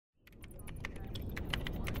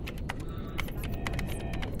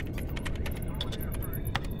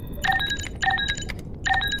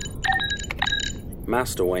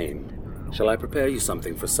Master Wayne, shall I prepare you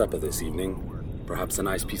something for supper this evening? Perhaps a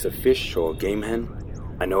nice piece of fish or game hen?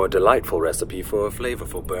 I know a delightful recipe for a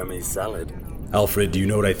flavorful Burmese salad. Alfred, do you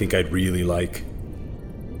know what I think I'd really like?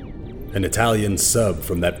 An Italian sub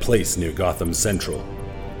from that place near Gotham Central.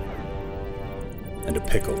 And a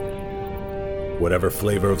pickle. Whatever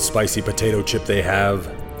flavor of spicy potato chip they have.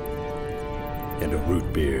 And a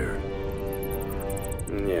root beer.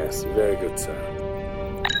 Yes, very good, sir.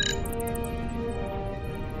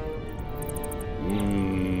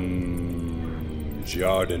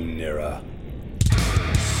 Jardinera.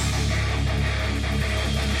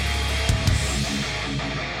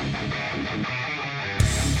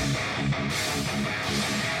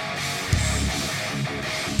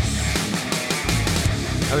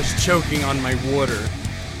 I was choking on my water.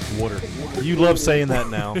 Water. You love saying that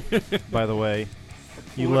now, by the way.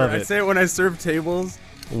 You love it. I say it when I serve tables.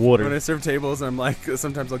 Water. When I serve tables, I'm like,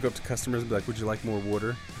 sometimes I'll go up to customers and be like, would you like more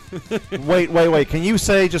water? Wait. Can you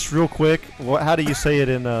say just real quick, how do you say it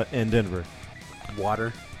in Denver?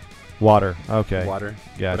 Water. Water. Okay. Water.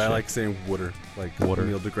 Gotcha. But I like saying water, like water.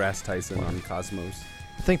 Neil deGrasse Tyson on Cosmos.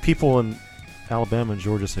 I think people in Alabama and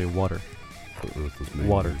Georgia say water.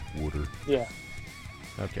 Water. Water. Yeah.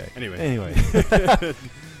 Okay. Anyway.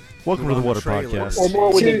 Welcome to the Water trailer. Podcast. Or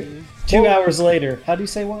more with Two hours later. How do you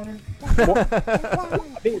say water? I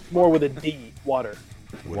think it's more with a D. Water.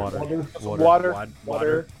 Water.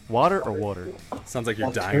 Water. Water or water? Sounds like you're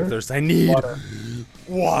Water? dying of thirst. I need Water.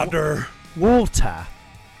 water. Water.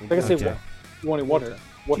 Like I say, Okay. you want any water?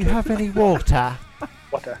 Do you have any water?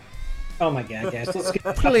 Water. Oh my god, guys. Let's get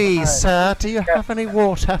Please, sir, do you have any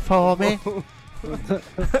water for me?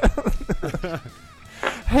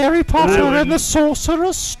 Harry Potter and the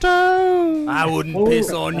Sorcerer's Stone. I wouldn't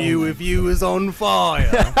piss on you if you was on fire.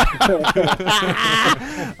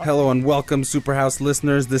 Hello and welcome, Superhouse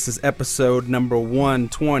listeners. This is episode number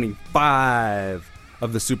 125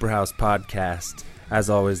 of the Superhouse Podcast. As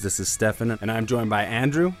always, this is Stefan, and I'm joined by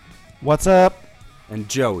Andrew. What's up? And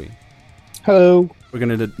Joey. Hello. We're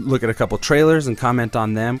going to look at a couple trailers and comment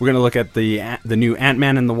on them. We're going to look at the new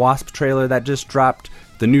Ant-Man and the Wasp trailer that just dropped,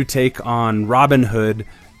 the new take on Robin Hood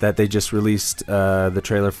that they just released the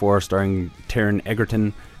trailer for, starring Taron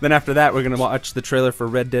Egerton. Then after that, we're going to watch the trailer for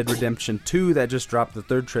Red Dead Redemption 2 that just dropped, the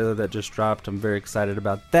third trailer that just dropped. I'm very excited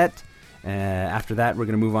about that. After that, we're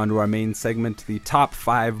going to move on to our main segment, the top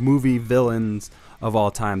 5 movie villains of all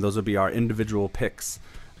time. Those will be our individual picks.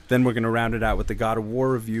 Then we're going to round it out with the God of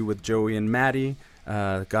War review with Joey and Maddie.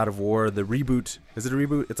 God of War, the reboot. Is it a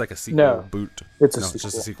reboot? It's like a sequel. No, boot. it's a no, sequel. It's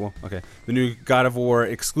just a sequel. Okay. The new God of War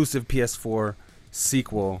exclusive PS4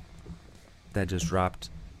 sequel that just dropped.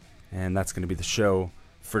 And that's going to be the show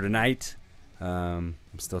for tonight. I'm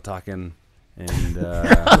still talking. And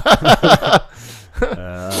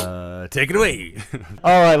take it away.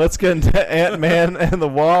 All right, let's get into Ant-Man and the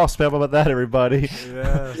Wasp. How about that, everybody?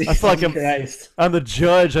 Yeah. I feel like Christ. I'm the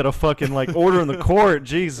judge at a fucking order in the court.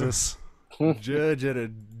 Jesus. Judge at a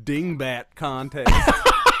dingbat contest.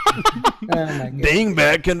 Oh my god.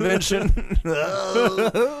 Dingbat convention.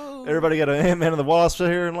 Everybody got an Ant-Man and the Wasp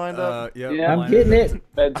here and lined up? Yep, Yeah, I'm getting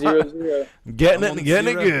it. That 0-0. Getting I'm it on and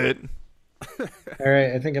getting zero. it good. All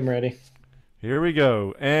right, I think I'm ready. Here we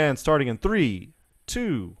go. And starting in 3,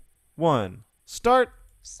 2, 1, start.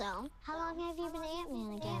 So, how long have you been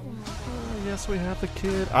Ant-Man again? Yes, we have the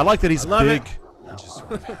kid. I like that he's love big.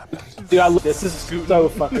 Dude, this is so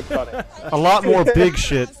fucking funny. A lot more big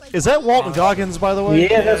shit. Is that Walton Goggins, by the way?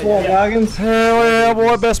 Yeah, that's Walt Goggins. Hell yeah,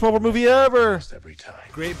 boy. Best Marvel movie ever.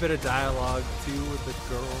 Great bit of dialogue, too, with the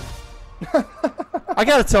girl. I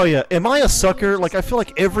gotta tell you, am I a sucker? Like, I feel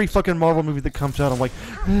like every fucking Marvel movie that comes out, I'm like,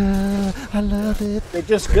 I love it. They're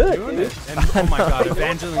just good, Doing dude. it. And, oh my god,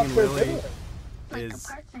 Evangeline Lilly is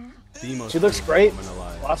the most She looks great. woman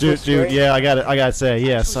alive. Wasp Dude, looks great. yeah, I gotta say,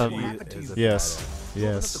 yes, She is a yes.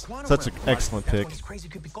 Such an excellent pick.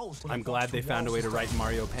 I'm glad they found a way to write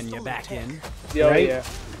Mario Pena back in. Yeah, Right? yeah.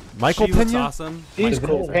 Michael She looks Pena? awesome. He's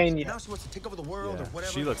Michael cool. Pena. Pena. Yeah,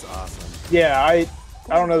 she looks awesome. Yeah, I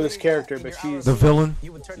don't know this character, but she's The villain?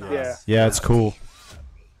 yeah. Yeah, it's cool.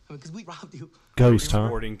 Ghost, huh?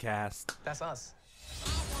 Supporting cast.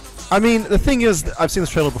 I mean, the thing is, I've seen this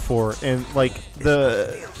trailer before, and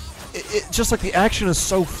just like the action is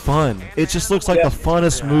so fun. It just looks like Yeah. the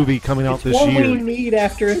funnest movie coming out this One we year. need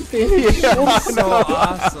after Infinity. So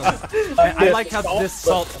awesome. I like how this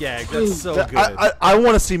salt gag, that's so good. I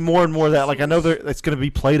want to see more and more of that. Like, I know it's going to be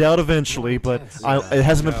played out eventually, but it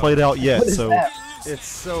hasn't been played out yet. What is So that? It's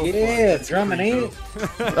so Yeah, fun. drumming ant.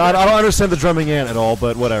 I don't understand the drumming ant at all,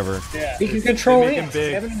 but whatever. Yeah. He can control They make him ants.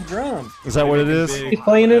 big. Having him drum. Is that what it Make him is? big. He's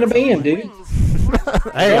playing in a band, dude.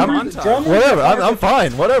 Hey, Drummers whatever. I'm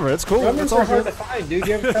fine. Whatever. It's cool. Drummers It's are all hard good. to find, dude.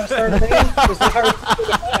 You ever try to start a band? It's hard to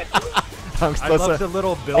find. I love the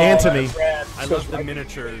little build. Anthony. I love the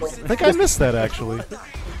miniatures. I think I missed that actually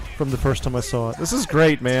from the first time I saw it. This is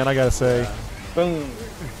great, man. I gotta say, Boom.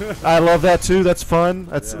 I love that too. That's fun.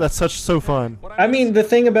 That's so fun. I mean, the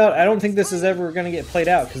thing about I don't think this is ever going to get played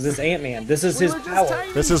out because this Ant-Man. This is his power.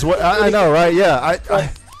 This is what I know, right? Yeah.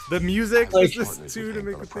 The music Like- is this too to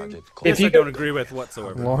make a thing. If This you I don't agree with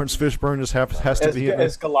whatsoever. Lawrence Fishburne just has to be in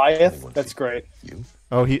As it. Goliath, that's great.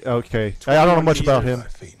 Oh, he okay. I don't know much about him.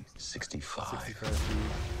 65.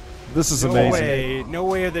 This is No amazing. way, no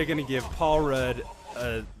way are they gonna give Paul Rudd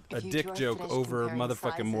a dick joke over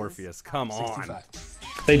motherfucking Morpheus. Come on.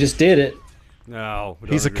 They just did it. No.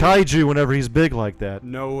 don't He's a agree. kaiju whenever he's big like that.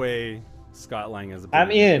 No way Scott Lang is a I'm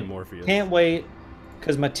bigger than in. Morpheus. Can't wait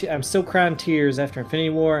because I'm still crying tears after Infinity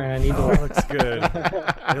War, and I need Oh, it to. looks good.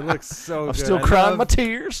 It looks so I'm good. still I crying love- my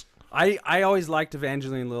tears. I always liked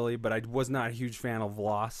Evangeline Lilly, but I was not a huge fan of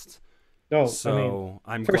Lost. Oh, So I mean,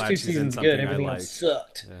 I'm first glad two she's in seasons something good. I Everything like. else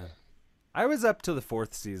sucked. Yeah. I was up to the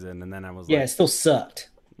 4th season, and then I was Yeah, it like, still sucked.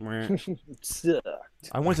 "Meh."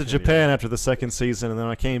 I went to Japan after the second season, and then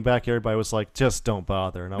when I came back, everybody was like, "Just don't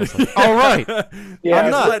bother." And I was like, "All right, Yeah,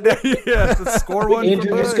 I'm not." yeah, score one for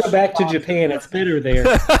Andrew, just Bush. go back to Japan. It's better there.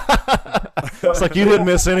 It's like you didn't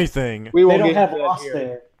miss anything. We They won't don't get have to that Lost here.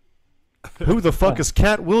 there. Who the fuck is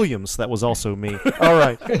Cat Williams? That was also me. All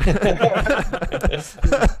right.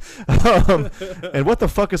 And what the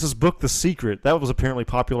fuck is this book, The Secret? That was apparently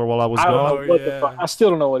popular while I was I don't gone. know what the yeah. fuck. I still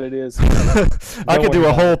don't know what it is. I could do a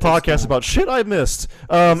one whole got it. podcast about shit I missed.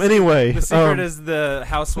 Anyway, The Secret is the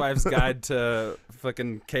Housewife's Guide to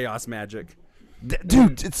fucking chaos magic.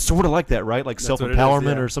 dude, it's sort of like that, right? Like That's what it is,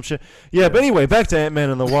 self-empowerment yeah. or some shit. Yeah, but anyway, back to Ant-Man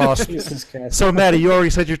and the Wasp. Jesus Christ. So, Maddie, you already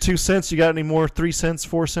said your 2 cents. You got any more? 3 cents,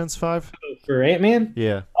 4 cents, 5? For Ant-Man?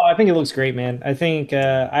 Yeah. Oh, I think it looks great, man. I think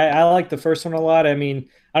I like the first one a lot. I mean,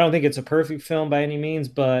 I don't think it's a perfect film by any means,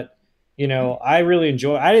 but you know, I really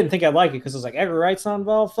enjoy. I didn't think I'd like it because I was like, Edgar Wright's not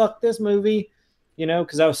involved. Fuck this movie, you know,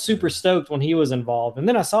 because I was super stoked when he was involved, and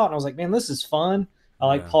then I saw it and I was like, man, this is fun. I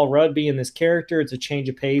like Yeah. Paul Rudd being this character. It's a change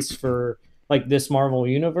of pace for like this Marvel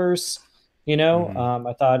universe. You know,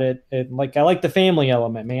 I thought it like I like the family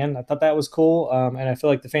element, man. I thought that was cool, and I feel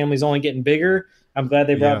like the family's only getting bigger. I'm glad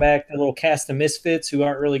they brought back the little cast of misfits who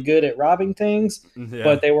aren't really good at robbing things, Yeah.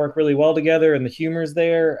 but they work really well together, and the humor's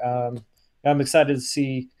there. I'm excited to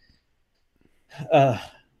see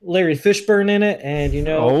Larry Fishburne in it, and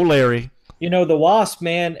Oh, Larry. the Wasp,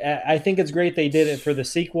 man. I think it's great they did it for the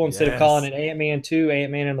sequel instead of Yes. calling it Ant-Man 2,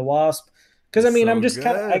 Ant-Man and the Wasp. Because I mean, So I'm just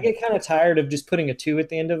I good. get kind of tired of just putting a 2 at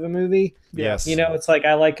the end of a movie. Yes. You know, it's like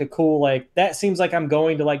I like a cool that seems like I'm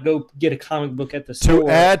going to go get a comic book at the store. To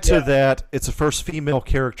add to that, it's the first female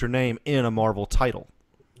character name in a Marvel title.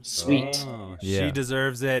 Sweet. Oh, Yeah. She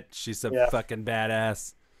deserves it. She's a Yeah. fucking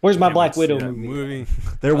badass. Where's my Can't Black wait to Widow see that movie?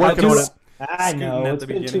 They're working on it. I know Scooting at it's the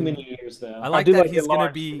been too beginning. many years though. I like do that like he's that gonna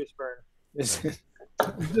Lawrence be. Fishburne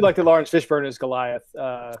I do like the Lawrence Fishburne as Goliath,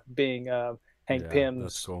 being Hank Yeah, that's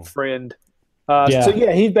Pym's cool. friend. Yeah. So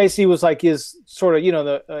yeah, he basically was like his sort of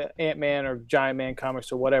the Ant-Man or Giant Man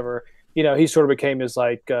comics or whatever. He sort of became his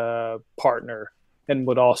like partner and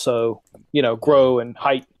would also grow in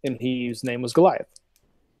height, and his name was Goliath.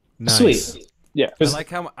 Nice. Sweet. Yeah,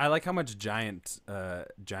 I like how much giant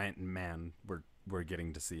man we're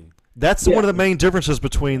getting to see. That's one of the main differences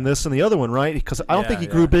between this and the other one, right? Because I don't Yeah, think he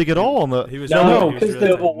yeah. grew big at all on the. He was No, he was 'cause really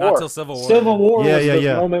Civil tiny. Not War. till Civil War. Civil War Yeah, was yeah, the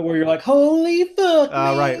yeah. moment where you're like, holy fuck,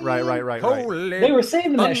 man. Right. Holy They were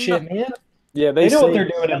saving that thunder. shit, man. yeah. They know what say- they're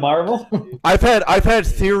doing at Marvel. I've had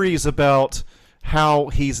theories about how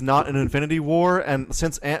he's not in Infinity War, and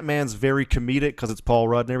since Ant-Man's very comedic because it's Paul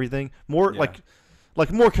Rudd and everything, more Yeah.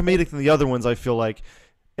 like more comedic than the other ones, I feel like.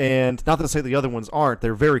 And not to say the other ones aren't;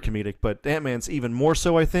 they're very comedic, but Ant-Man's even more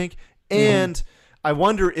so, I think. And I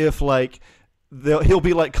wonder if like he'll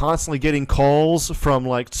be like constantly getting calls from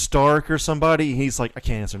like Stark or somebody. He's like, I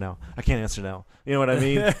can't answer now. You know what I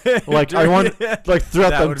mean? Like I want like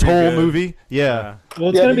throughout That the would be whole good. movie. Yeah. Well,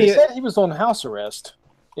 it's Yeah, gonna they be. said he was on house arrest.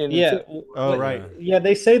 Yeah. Oh, right. Yeah,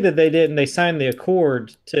 they say that they didn't. They signed the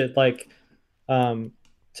accord to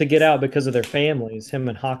to get out because of their families. Him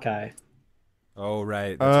and Hawkeye. Oh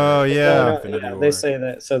right. Oh, yeah. Infinity War. They say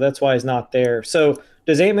that, so that's why he's not there. So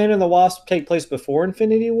does Ant-Man and the Wasp take place before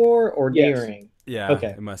Infinity War or Yes. during? Yeah. Okay.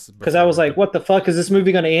 It must. Because I was like, what the fuck is this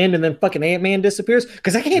movie going to end and then fucking Ant-Man disappears?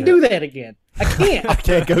 Because I can't do that again. I can't. I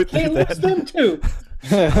can't go through Can't lose that. them too.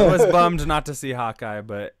 I was bummed not to see Hawkeye,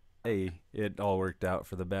 but hey, it all worked out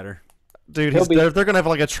for the better. dude, He'll be- they're gonna have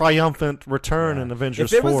like a triumphant return in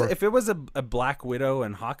Avengers 4. If it was a Black Widow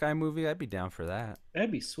and Hawkeye movie, I'd be down for that.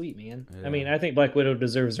 That'd be sweet, man. Yeah. I mean, I think Black Widow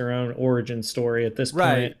deserves her own origin story at this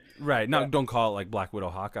Right, point. right. No, don't call it like Black Widow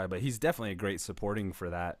Hawkeye, but he's definitely a great supporting for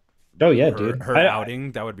that. Oh yeah, her, dude. Her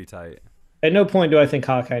outing, that would be tight. At no point do I think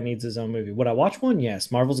Hawkeye needs his own movie. Would I watch one? Yes.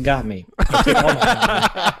 Marvel's got me.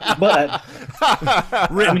 But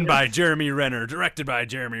Written by Jeremy Renner, directed by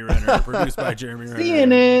Jeremy Renner, produced by Jeremy Renner.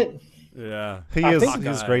 seeing it. Yeah,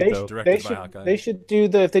 He's great though. Directed by Hawkeye. They should do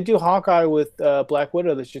if they do Hawkeye with Black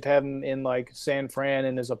Widow, they should have him in like San Fran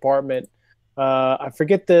in his apartment. I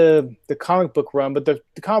forget the comic book run, but the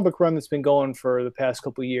comic book run that's been going for the past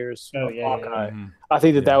couple of years. Oh, of yeah, Hawkeye. Mhm. I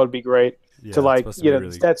think that would be great Yeah, to it's like supposed to be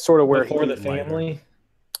really that's sort of where Before the lighter. family.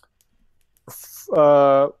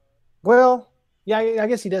 well, yeah, I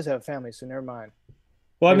guess he does have a family, so never mind.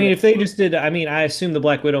 Well, I mean, if they just did, I mean, I assume the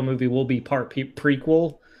Black Widow movie will be part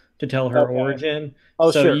prequel to tell her Okay. origin.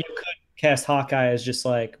 Oh, so sure. you could cast Hawkeye as just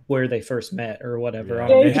like where they first met or whatever. Yeah, on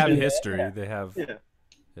they it. have Yeah. history. They have.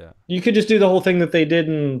 You could just do the whole thing that they did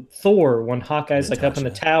in Thor when Hawkeye's like up in the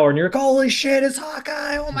Natasha. tower and you're like, holy shit, it's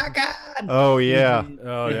Hawkeye. Oh my God. Oh yeah,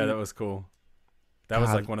 Oh yeah, that was cool. That was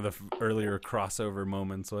God. like one of the earlier crossover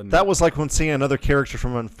moments. Wasn't that it? was like when seeing another character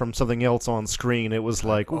from something else on screen. It was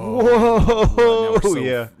like, Oh, whoa, now we're so,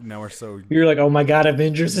 yeah. Now we're so. You're like, oh my God,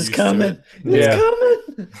 Avengers is Used to coming. it.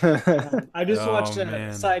 It's coming. I just Oh, watched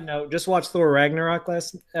man. side note, just watched Thor Ragnarok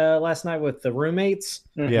last night with the roommates.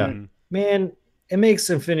 Yeah. Mhm. Man, it makes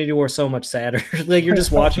Infinity War so much sadder. Like you're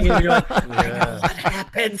just watching it and you're like, I know what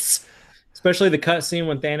happens. Especially the cutscene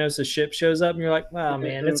when Thanos' ship shows up and you're like, oh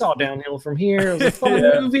man, it's all downhill from here. It was a fun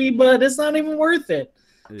movie, but it's not even worth it.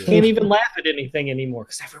 Yeah. Can't even laugh at anything anymore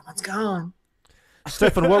because everyone's gone.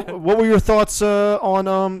 Stefan, what were your thoughts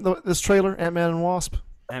on this trailer, Ant-Man and Wasp?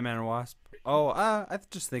 Ant-Man and Wasp. Oh, I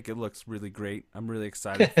just think it looks really great. I'm really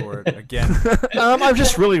excited for it. Again, I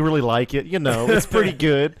just really like it. You know, it's pretty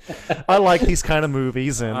good. I like these kind of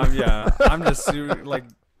movies, and yeah, I'm just like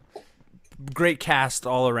great cast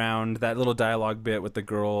all around. That little dialogue bit with the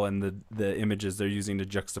girl and the images they're using to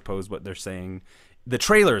juxtapose what they're saying. The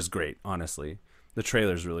trailer is great, honestly. The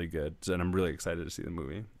trailer is really good, and I'm really excited to see the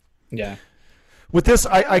movie. Yeah. with this,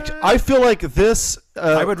 I feel like this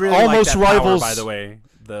I would really almost like that rivals. power, by the way,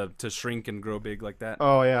 to shrink and grow big like that.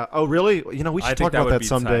 Oh yeah. Oh really? You know, we I should think talk about would that be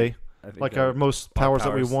someday. tight. I think Like that our would- most powers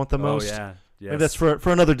that we want the most. Oh yeah. Yes. Maybe that's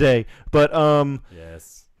for another day. But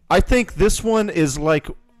Yes. I think this one is like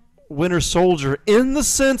Winter Soldier in the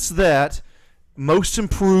sense that most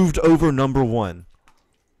improved over number one,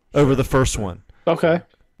 over the first one. Okay.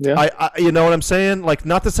 Yeah. I you know what I'm saying? Like,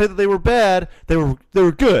 not to say that they were bad, they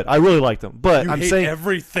were good. I really liked them, but You I'm hate saying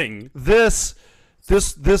everything. this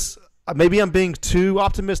maybe I'm being too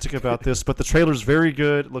optimistic about this, but the trailer's very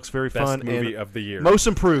good. It looks very Best fun movie and of the year. most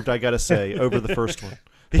improved. I gotta say over the first one.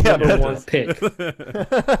 Yeah, Number but- one pick. It looks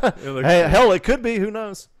hey, great. hell, it could be. Who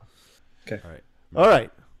knows? All right. All right,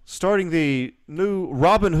 starting the new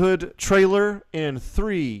Robin Hood trailer in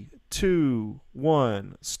 3, 2,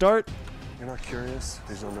 1, start. You're not curious?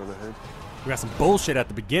 He's under the hood. We got some bullshit at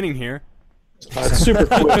the beginning here. Super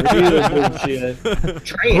quick. Really bullshit.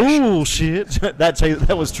 Trash. Bullshit.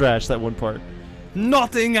 that was trash. That one part.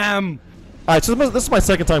 Nottingham. All right, so this is my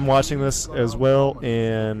second time watching this as well,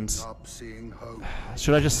 and Stop seeing hope.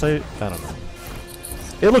 should I just say I don't know.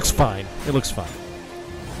 It looks fine. It looks fine.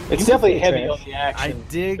 It's definitely heavy on the I action.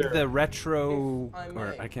 dig Sure. the retro,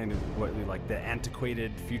 or I can't even, what like the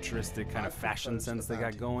antiquated, futuristic kind of fashion sense they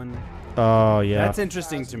got going. Oh yeah. That's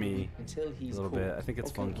interesting to me a little bit. I think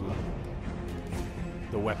it's funky.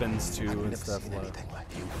 The weapons too and stuff.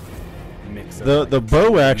 Mix of, The like, bow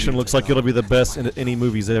new action looks like it'll be the technology. best in any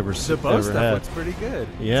movies ever The bow ever stuff had. looks pretty good.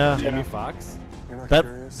 Yeah. Jamie Foxx. You're not That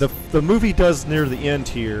curious? the movie does near the end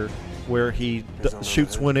here, where he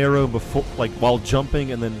shoots one arrow before, like while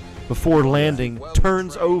jumping, and then before landing,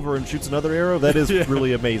 turns over and shoots another arrow. That is Yeah.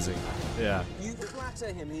 really amazing. Yeah. You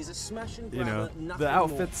flatter him, he's a smashing You know, grabber, nothing the more.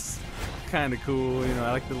 outfit's kind of cool. You know,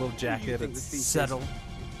 I like the little jacket. It's subtle.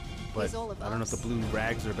 But He's all of I don't know if the us. blue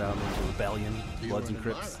rags are about maybe rebellion, Bloods and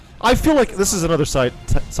Crips. I feel like this is another side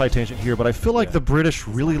tangent here, but I feel like Yeah. the British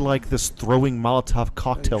really like this throwing Molotov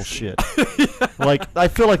cocktail shit. Like, I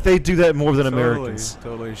feel like they do that more than Americans.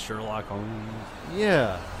 Totally Sherlock Holmes.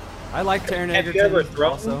 Yeah. I like Taron Have you ever Egerton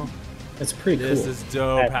thrown also. them? That's pretty cool. This is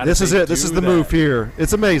dope. How This did is they it. This do is the that? move here.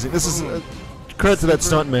 It's amazing. This is credit to that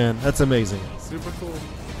stunt man. That's amazing. Super cool.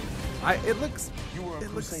 It looks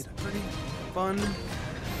pretty fun.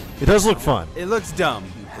 It does look fun. It looks dumb.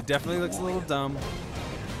 It definitely looks a little dumb,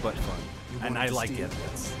 but fun. And I like it.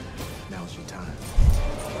 Now's your time.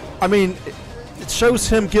 I mean, it shows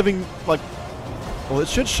him giving like, well, it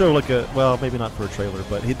should show like a, well, maybe not for a trailer,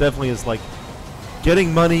 but he definitely is like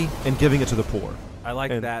getting money and giving it to the poor. I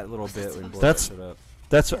like And that little bit when he blows that's it up.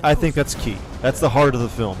 that's I think that's key. That's the heart of the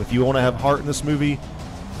film. If you want to have heart in this movie,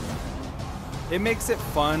 It makes it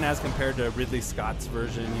fun as compared to Ridley Scott's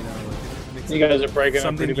version, you know. Like it makes You it guys are breaking up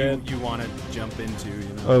something pretty bad. you want to jump into, you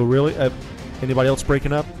know. oh really? Anybody else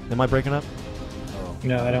breaking up? Am I breaking up?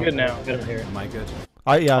 No, I don't. Good now. I don't hear it. Am I good?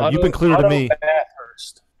 You've been clear to me.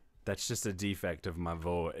 Bathurst. That's just a defect of my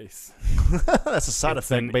voice. That's a side It's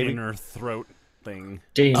effect, an baby. inner throat thing.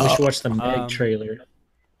 Dean, we should watch the Meg trailer.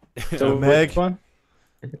 So Meg. which one?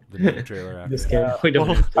 The new trailer after. Just kidding. We don't.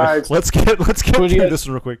 have to. All right. Let's get What do through you- this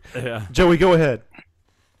one real quick. Yeah. Joey, go ahead.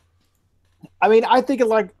 I mean, I think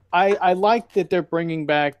I like that they're bringing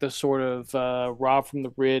back the sort of rob from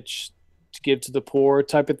the rich to give to the poor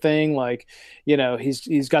type of thing. Like, you know,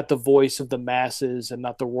 he's got the voice of the masses and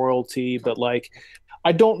not the royalty, but like,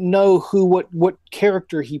 I don't know what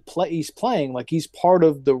character he's playing. Like, he's part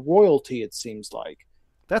of the royalty. It seems like.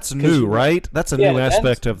 That's new, right? That's a Yeah, new that's-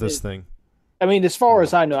 aspect of this thing. I mean, as far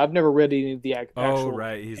as I know, I've never read any of the actual. Oh,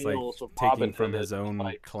 right. He's like tales of taking Robin from Hood, his own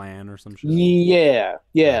like- clan or some shit. Yeah.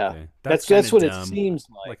 Okay. That's kinda what it dumb, seems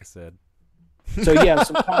like. Like I said. So yeah,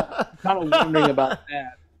 so I'm kind of wondering about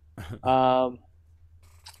that.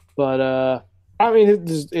 But I mean,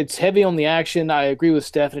 it's heavy on the action. I agree with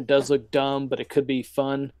Steph, and it does look dumb, but it could be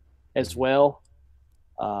fun as well.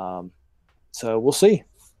 So we'll see.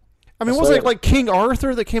 I mean, That's wasn't right. it like King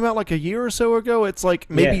Arthur that came out like a year or so ago? It's like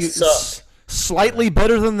maybe Yeah, it sucked. slightly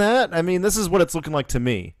better than that. I mean, this is what it's looking like to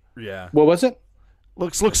me. Yeah. What was it?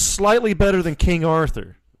 Looks slightly better than King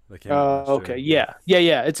Arthur. That came out last Okay, year.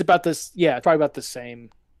 yeah. It's about this. Yeah, it's probably about the same.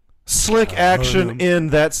 Slick action in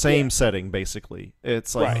that same setting, basically.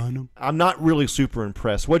 It's like Right. I'm not really super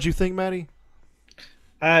impressed. What'd you think, Maddie?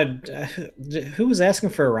 Who was asking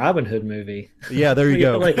for a Robin Hood movie? Yeah, there you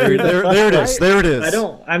Yeah, go. like- there it is. There it is. I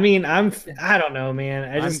don't. I mean, I don't know,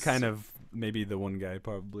 man. I'm kind of maybe the one guy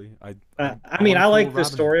probably. I mean, I want like cool the Robin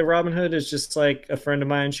story of Robin Hood. It's just like a friend of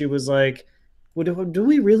mine. She was like, well, do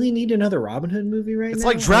we really need another Robin Hood movie right It's now?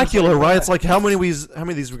 like Dracula, right? It's like how many of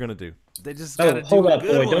these we're gonna do? They just Oh, gotta hold do a up,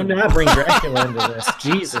 good boy! one. Don't not bring Dracula into this.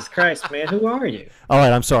 Jesus Christ, man! Who are you? All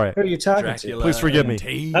right, I'm sorry. Who are you talking Dracula Please forgive me. and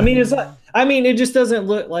Tate. to? I mean, it's like, I mean, it just doesn't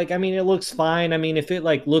look like. I mean, it looks fine. I mean, if it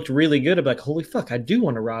like looked really good, I'd be like, holy fuck, I do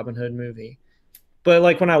want a Robin Hood movie. But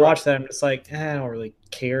like when I watch that, I'm just like, I don't really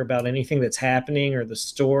care about anything that's happening or the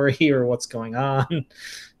story or what's going on.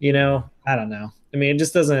 You know, I don't know. I mean, it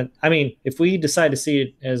just doesn't. I mean, if we decide to see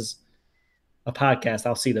it as a podcast,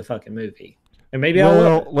 I'll see the fucking movie, and maybe I'll.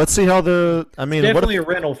 Well, let's see how the. I mean, what Definitely if, a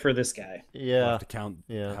rental for this guy. We'll yeah. have to count.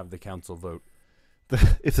 Yeah. Have the council vote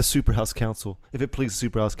If the Superhouse Council, if it pleases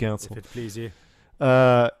Superhouse Council. if it please you.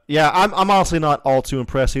 Yeah, I'm honestly not all too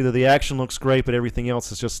impressed either. The action looks great, but everything else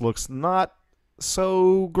just looks not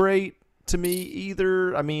so great to me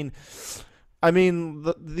either. I mean,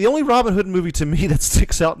 the only Robin Hood movie to me that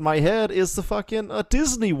sticks out in my head is the fucking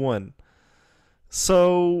Disney one.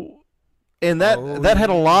 So, and that had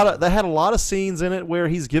a lot of scenes in it where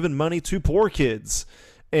he's giving money to poor kids,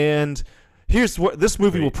 and here's what this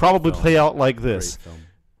movie will Great probably film. play out like this.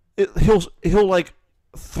 Great film. He'll like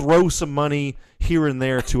throw some money here and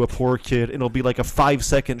there to a poor kid, and it'll be like a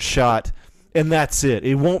 5-second shot, and that's it.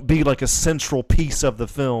 It won't be like a central piece of the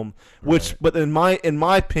film, which, but in my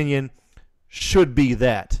opinion, should be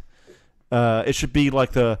that. It should be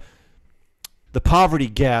like the poverty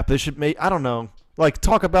gap. It should make, I don't know, like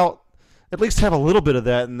talk about, at least have a little bit of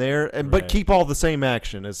that in there, and but Right. keep all the same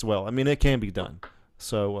action as well. I mean, it can be done.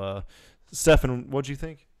 So, Stefan, what'd you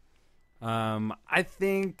think? I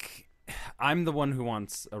think I'm the one who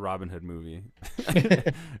wants a Robin Hood movie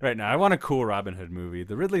right now. I want a cool Robin Hood movie.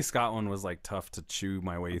 The Ridley Scott one was like tough to chew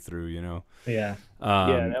my way through, you know. Yeah.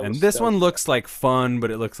 And this one looks like fun,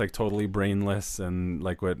 but it looks like totally brainless, and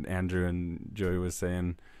like what Andrew and Joey was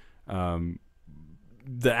saying.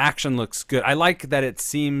 The action looks good. I like that it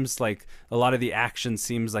seems like a lot of the action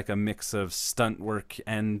seems like a mix of stunt work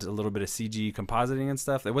and a little bit of CG compositing and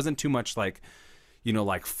stuff. It wasn't too much like, you know,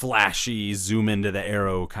 like flashy zoom into the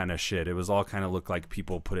arrow kind of shit. It was all kind of looked like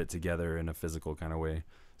people put it together in a physical kind of way.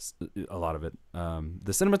 A lot of it.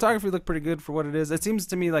 The cinematography looked pretty good for what it is. It seems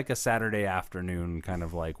to me like a Saturday afternoon kind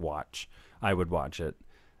of like watch. I would watch it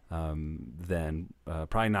then.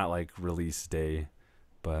 Probably not like release day,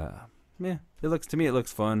 but yeah, it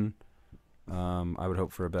looks fun. I would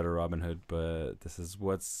hope for a better Robin Hood, but this is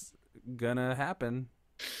what's gonna happen.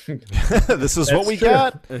 This is what we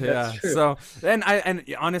got. Yeah. true. So and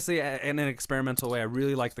honestly, in an experimental way, I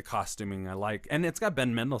really like the costuming. And it's got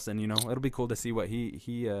Ben Mendelsohn. You know, it'll be cool to see what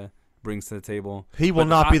he brings to the table. He will But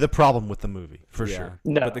not be the problem with the movie, for yeah. sure.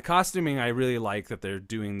 No. But the costuming, I really like that they're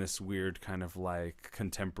doing this weird kind of like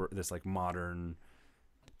contemporary, this like modern.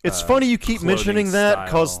 It's funny you keep clothing mentioning that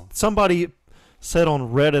because style. somebody said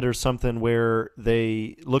on Reddit or something where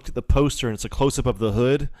they looked at the poster and it's a close up of the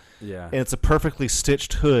hood. Yeah. And it's a perfectly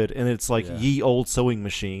stitched hood, and it's like Yeah. "ye old sewing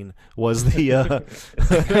machine" was the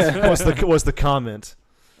was the comment.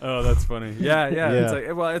 Oh, that's funny. Yeah, yeah. Yeah. It's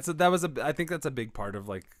like, well, I think that's a big part of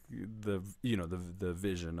like the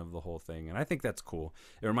vision of the whole thing, and I think that's cool.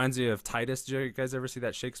 It reminds me of Titus. Did you guys ever see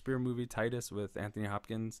that Shakespeare movie Titus with Anthony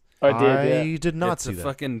Hopkins? I did. I did not It's see a that.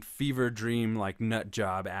 fucking fever dream, like nut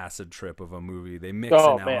job acid trip of a movie. They mix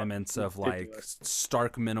Oh, in man. elements of like Ridiculous.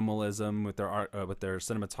 stark minimalism with their art, with their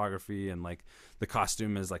cinematography, and like the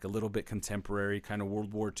costume is like a little bit contemporary, kind of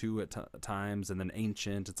World War II at times, and then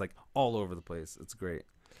ancient. It's like all over the place. It's great.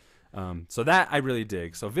 So that I really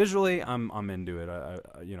dig. So visually, I'm into it.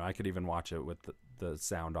 I could even watch it with the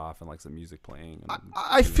sound off and like some music playing. And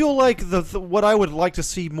I feel like the what I would like to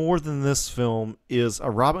see more than this film is a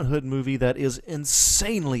Robin Hood movie that is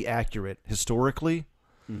insanely accurate historically.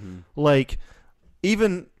 Mm-hmm. Like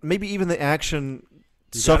maybe even the action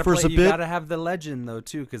You gotta suffers play- a You bit. gotta have the legend though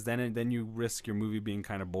too, because then you risk your movie being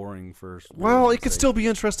kind of boring for. Well, reasons' it could sake. still be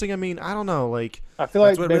interesting. I mean, I don't know. Like, I feel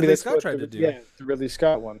That's like what maybe Ridley that's Scott what tried the- to do. Yeah, the Ridley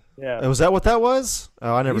Scott one. Yeah. was that what that was?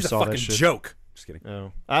 Oh, I never It was saw a that fucking shit. joke. Just kidding.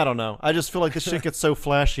 Oh, I don't know. I just feel like this shit gets so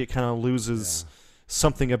flashy, it kind of loses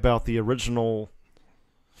something about the original.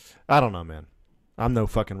 I don't know, man. I'm no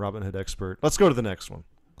fucking Robin Hood expert. Let's go to the next one.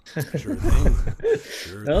 Sure thing.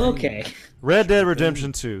 Sure thing. Okay. Red Dead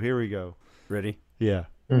Redemption 2. Here we go. Ready? Yeah.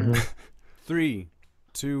 3,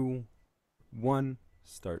 2, 1,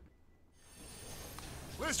 start.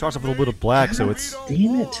 Starts off with a little bit of black, so it's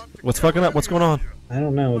Damn it. what's fucking up. What's going on? I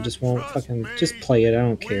don't know. It just won't fucking. Just play it. I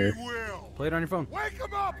don't care. Play it on your phone.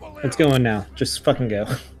 It's going now. Just fucking go.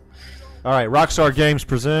 All right, Rockstar Games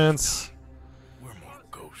presents. We're more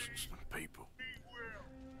ghosts than people.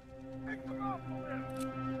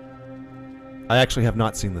 I actually have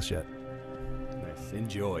not seen this yet. Nice.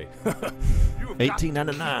 Enjoy.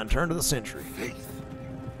 1899, turn of the century.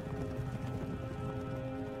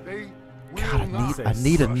 God, I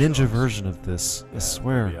need a ninja version of this. I That'd be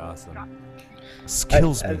swear. awesome. This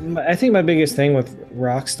kills me. I think my biggest thing with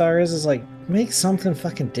Rockstar is like make something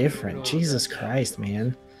fucking different. Jesus Christ,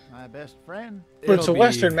 man. My best friend. But it's a It'll be-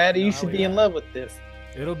 Western, Maddie. You should be in love with this.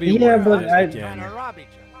 It'll be Yeah, worth but it I- again.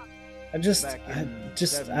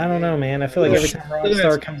 I don't know, man. I feel like every time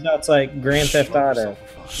Rockstar comes out, it's like Grand Theft Auto.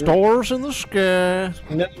 Stars in the sky.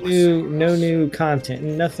 No new content,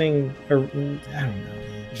 nothing. Or I don't know.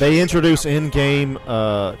 They introduce in-game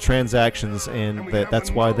transactions, and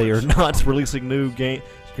that's why they are not releasing new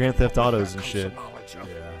Grand Theft Autos and shit.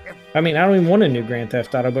 I mean, I don't even want a new Grand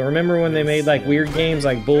Theft Auto, but remember when they made like weird games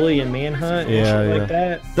like Bully and Manhunt and shit like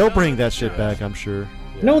that? They'll bring that shit back, I'm sure.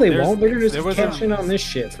 No, they There's- won't. They're there just was catching on this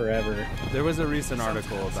shit forever. There was a recent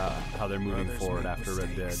article about how they're moving forward after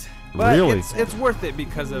Red Dead. But Really? It's worth it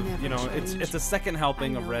because of, it's a second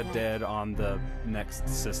helping of Red Dead on the next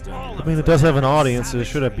system. I mean, it does have an audience, so it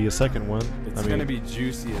should be a second one. It's gonna be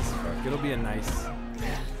juicy as fuck. It'll be a nice.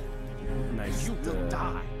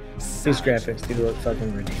 These graphics do look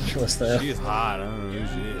fucking ridiculous, though. She is hot. I don't know who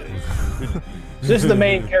she is. This is the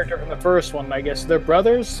main character from the first one, I guess. They're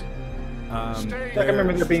brothers. I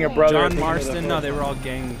remember there being a brother. John Marston. No, they were all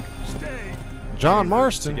gang John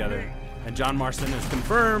Marston together, and John Marston is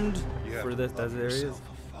confirmed for this. There he is,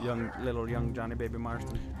 little young Johnny Baby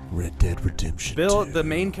Marston. Red Dead Redemption. Bill, the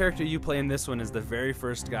main character you play in this one is the very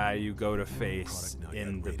first guy you go to face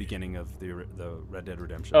in the beginning of the Red Dead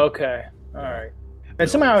Redemption. Okay, all right. And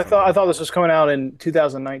somehow I thought this was coming out in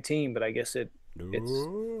 2019, but I guess it's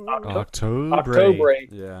October. October.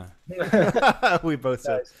 Yeah. We both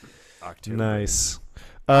said. October. Nice.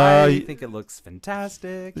 I think it looks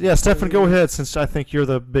fantastic. Yeah, Stefan, go ahead, since I think you're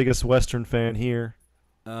the biggest Western fan here.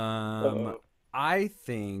 I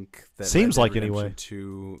think that Seems Red like Dead anyway. Redemption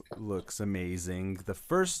 2 looks amazing. The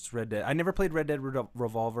first Red Dead, I never played Red Dead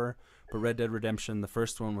Revolver, but Red Dead Redemption, the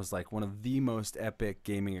first one was like one of the most epic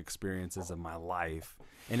gaming experiences of my life.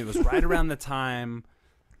 And it was right around the time,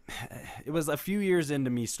 it was a few years into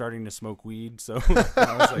me starting to smoke weed, so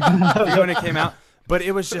I was like, when it came out. But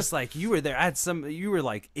it was just like you were there. You were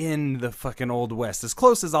like in the fucking Old West, as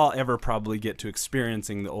close as I'll ever probably get to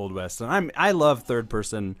experiencing the Old West. And I love third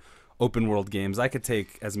person open world games. I could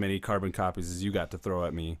take as many carbon copies as you got to throw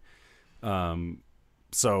at me.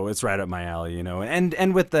 So it's right up my alley,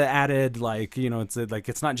 and with the added,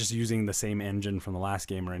 it's not just using the same engine from the last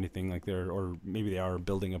game or anything or maybe they are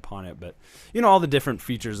building upon it, but all the different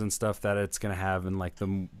features and stuff that it's going to have, and like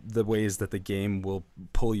the ways that the game will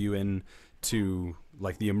pull you in to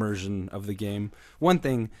like the immersion of the game. One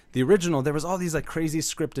thing, the original, there was all these like crazy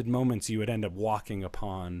scripted moments you would end up walking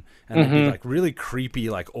upon, and it'd be like really creepy,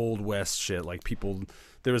 like Old West shit. Like people,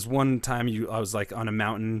 there was one time I was like on a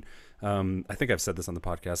mountain. I think I've said this on the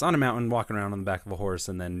podcast. On a mountain, walking around on the back of a horse,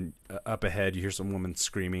 and then up ahead you hear some woman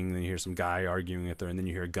screaming, and then you hear some guy arguing with her, and then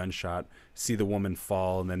you hear a gunshot, see the woman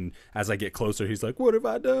fall, and then as I get closer, he's like, "What have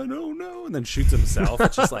I done? Oh no!" and then shoots himself.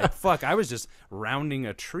 It's just like, fuck, I was just rounding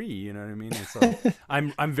a tree, you know what I mean? And so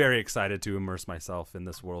I'm very excited to immerse myself in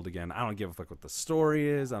this world again. I don't give a fuck what the story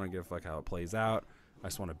is. I don't give a fuck how it plays out. I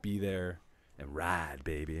just want to be there and ride,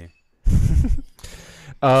 baby. Cue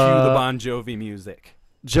the Bon Jovi music.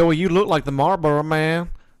 Joey, you look like the Marlboro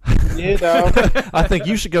Man. Yeah, dog. I think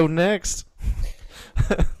you should go next.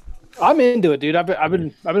 I'm into it, dude. I've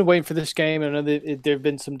been waiting for this game, and I know that there have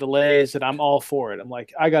been some delays, and I'm all for it. I'm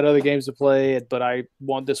like, I got other games to play, but I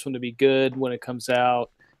want this one to be good when it comes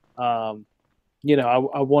out. I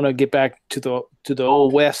want to get back to the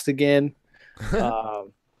Old West again.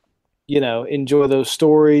 Enjoy those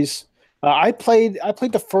stories. I played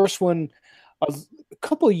the first one a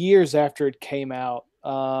couple of years after it came out.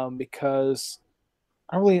 Because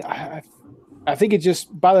I think it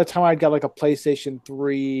just, by the time I got like a PlayStation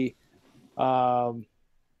 3, I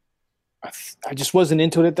just wasn't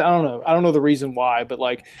into it. I don't know the reason why, but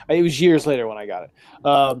like it was years later when I got it.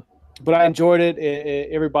 But I enjoyed it.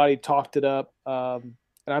 Everybody talked it up. And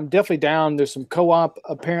I'm definitely down. There's some co-op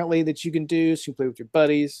apparently that you can do, so you can play with your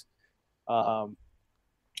buddies.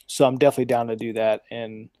 So I'm definitely down to do that.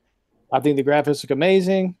 And I think the graphics look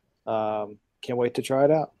amazing. Can't wait to try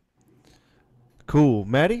it out. Cool.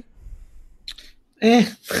 Maddie?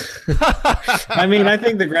 I mean, I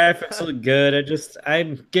think the graphics look good. I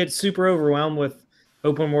get super overwhelmed with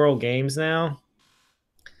open world games now.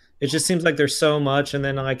 It just seems like there's so much, and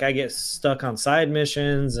then like I get stuck on side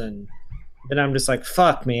missions, and then I'm just like,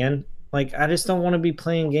 fuck, man. Like, I just don't want to be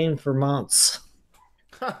playing games for months.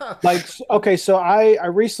 Like, okay, so I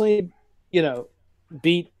recently,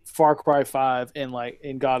 beat Far Cry 5 and like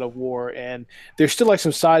in God of War, and there's still like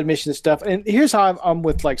some side mission stuff. And here's how I'm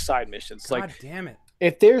with like side missions. God like, damn it.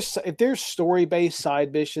 If there's story based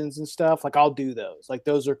side missions and stuff, like I'll do those. Like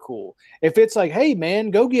those are cool. If it's like, hey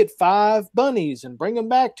man, go get 5 bunnies and bring them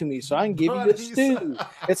back to me so I can give you the stew.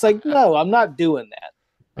 It's like, no, I'm not doing that.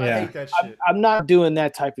 I hate that shit. I'm not doing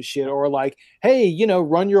that type of shit. Or like, hey,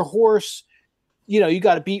 run your horse. You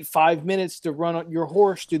got to beat 5 minutes to run your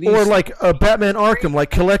horse to these. Or like Batman Arkham, like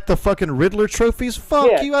collect the fucking Riddler trophies.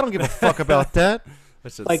 Fuck you! I don't give a fuck about that.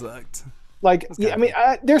 That shit sucked. Like, yeah, I mean,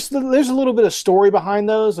 there's a little bit of story behind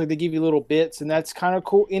those. Like they give you little bits, and that's kind of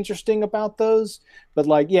cool, interesting about those. But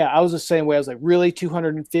like, yeah, I was the same way. I was like, really,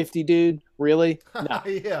 250, dude? Really? No.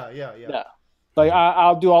 Yeah. No. Like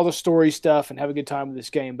I'll do all the story stuff and have a good time with this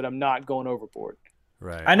game, but I'm not going overboard.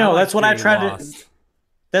 Right. I know. That's what I try to.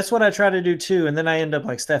 That's what I try to do too, and then I end up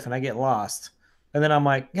like Stefan. I get lost, and then I'm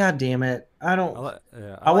like, God damn it! I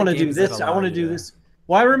want to do this. I want to do this.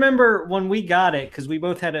 Well, I remember when we got it because we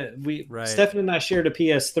both had Stefan and I shared a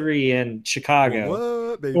PS3 in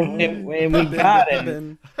Chicago. What, baby? And we got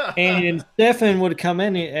it. And Stefan would come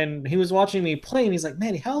in and he was watching me play, and he's like,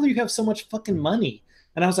 "Man, how do you have so much fucking money?"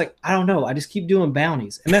 And I was like, "I don't know. I just keep doing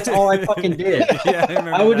bounties," and that's all I fucking did.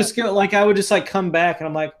 Yeah, I would just go I would just like come back, and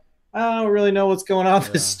I'm like, I don't really know what's going on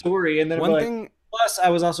with this story. And then one thing. Plus, I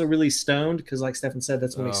was also really stoned because, like Stefan said,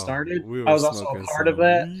 that's when we started. I was also a part of some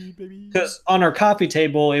that because on our coffee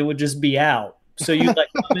table, it would just be out. So you'd like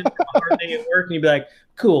come in from a hard day at work and you'd be like,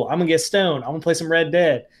 "Cool, I'm gonna get stoned. I'm gonna play some Red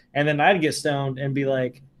Dead," and then I'd get stoned and be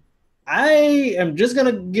like, "I am just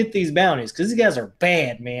gonna get these bounties because these guys are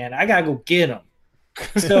bad, man. I gotta go get them."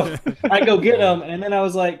 So I go get them, and then I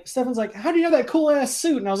was like, Stefan's like, "How do you have that cool ass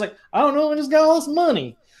suit?" And I was like, "I don't know. I just got all this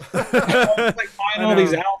money." I was like buying all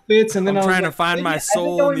these outfits, and then I'm I was trying like, to find my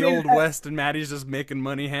soul in the Old West, and Maddie's just making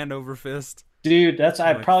money hand over fist. Dude, that's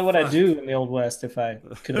probably what I'd do in the Old West if I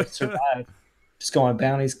could have survived. Just go on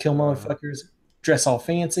bounties, kill motherfuckers, dress all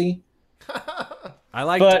fancy.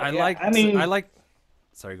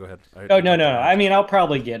 Sorry, go ahead. No. I mean, I'll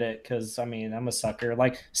probably get it because I mean, I'm a sucker.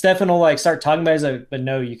 Like Stefan will like start talking about it, he's like, but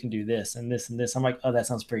no, you can do this and this and this. I'm like, oh, that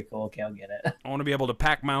sounds pretty cool. Okay, I'll get it. I want to be able to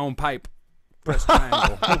pack my own pipe. Press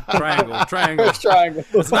triangle. triangle. Press triangle.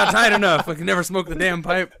 It's not tight enough. I can never smoke the damn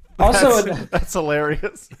pipe. Also, that's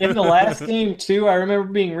hilarious. In the last game too, I remember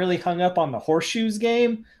being really hung up on the horseshoes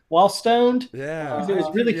game while stoned. Yeah. It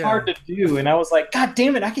was really Yeah. hard to do, and I was like, God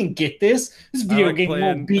damn it, I can get this. This video like game playing-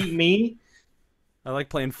 won't beat me. I like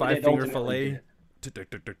playing it Five Finger ultimately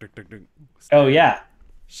Fillet. Oh yeah.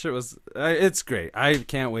 Shit was it's great. I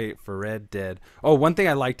can't wait for Red Dead. Oh, one thing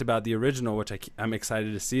I liked about the original, which I'm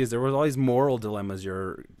excited to see, is there was all these moral dilemmas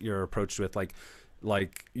you're approached with. Like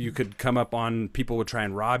you could come up on people would try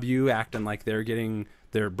and rob you, acting like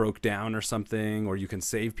they're broke down or something, or you can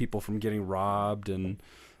save people from getting robbed. And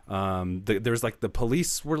there's like the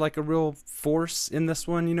police were like a real force in this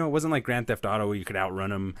one. You know, it wasn't like Grand Theft Auto where you could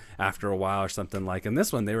outrun them after a while or something. Like in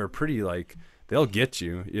this one, they were pretty like they'll get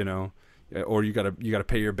you. You know. Or you gotta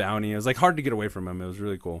pay your bounty. It was like hard to get away from him. It was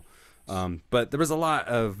really cool, but there was a lot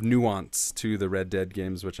of nuance to the Red Dead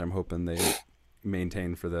games, which I'm hoping they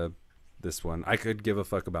maintain for this one. I could give a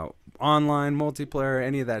fuck about online multiplayer,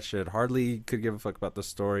 any of that shit. Hardly could give a fuck about the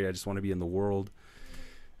story. I just want to be in the world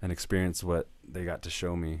and experience what they got to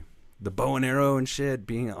show me. The bow and arrow and shit,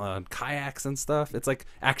 being on kayaks and stuff. It's like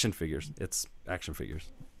action figures. It's action figures.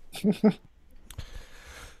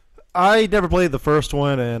 I never played the first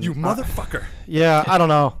one, and You motherfucker. yeah, I don't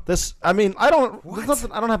know. I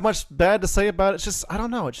don't have much bad to say about it. It's just I don't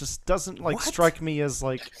know. It just doesn't strike me as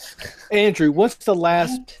like. Andrew, what's the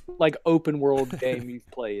last like open world game you've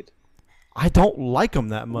played? I don't like them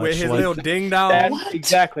that much. With his like, little ding dong.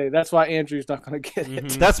 Exactly. That's why Andrew's not going to get it.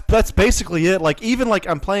 that's basically it. Like even like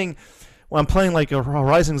I'm playing like a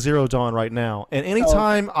Horizon Zero Dawn right now, and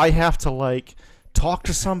anytime I have to like talk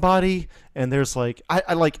to somebody, and there's like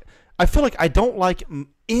I feel like I don't like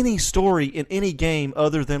any story in any game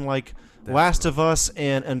other than like Last of Us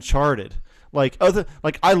and Uncharted.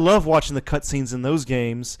 I love watching the cutscenes in those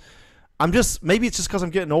games. Maybe it's just because I'm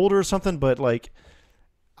getting older or something, but like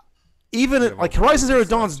even like Horizon Zero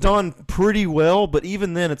Dawn's done pretty well, but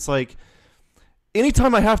even then it's like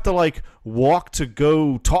anytime I have to like walk to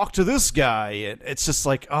go talk to this guy, it's just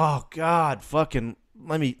like, oh God, fucking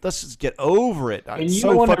let's just get over it. And It's you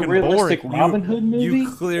so want a fucking realistic boring. Robin Hood movie?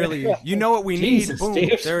 You clearly, you know what we Jesus, need. Boom,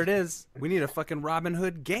 dude. there it is. We need a fucking Robin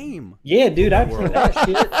Hood game. Yeah, dude, I'd play that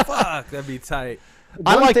shit. Fuck, that'd be tight.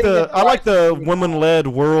 I like the women-led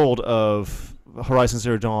world of Horizon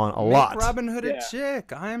Zero Dawn a lot. Make Robin Hood Yeah. a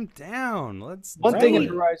chick. I'm down. Let's. One thing in do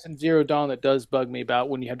it. Horizon Zero Dawn that does bug me about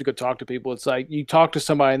when you have to go talk to people, it's like you talk to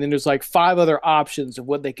somebody and then there's like 5 other options of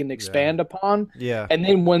what they can expand upon. Yeah. And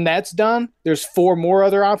then when that's done, there's 4 more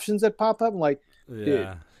other options that pop up. I'm like, dude,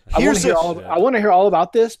 Yeah. I want to hear all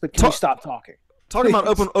about this, but can you stop talking? Talking about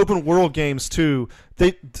open world games too,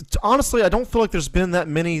 honestly I don't feel like there's been that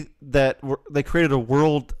many they created a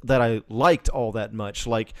world that I liked all that much.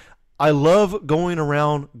 Like I love going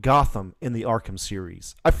around Gotham in the Arkham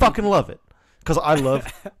series. I fucking love it because I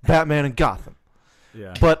love Batman and Gotham.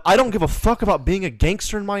 Yeah. But I don't give a fuck about being a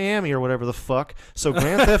gangster in Miami or whatever the fuck. So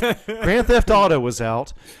Grand Theft Auto was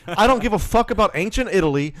out. I don't give a fuck about ancient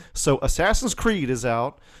Italy. So Assassin's Creed is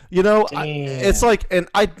out. You know, it's like, and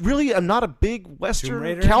I really am not a big Tomb Western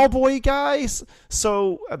Raider? cowboy guy.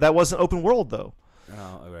 So that wasn't open world though.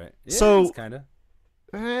 Oh, all right. Yeah, So- kind of.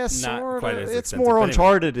 Sort quite of. as It's extensive, more but anyway.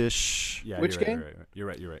 Uncharted-ish. Yeah. Which you're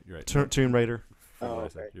right, game? You're right. Tomb Raider. Oh,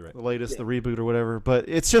 okay. You're right. The latest, the reboot or whatever. But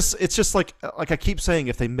it's just like I keep saying,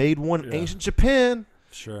 if they made one ancient Japan,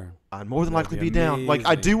 Sure. I'd more than That'd likely be be down. Like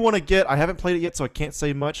I amazing. do want to get. I haven't played it yet, so I can't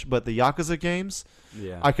say much. But the Yakuza games,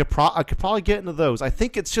 Yeah. I could probably get into those. I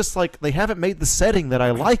think it's just like they haven't made the setting that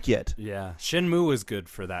I like yet. Yeah. Shenmue was good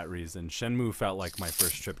for that reason. Shenmue felt like my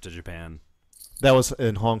first trip to Japan. That was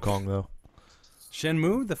in Hong Kong though.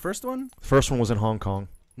 Shenmue, the first one? The first one was in Hong Kong.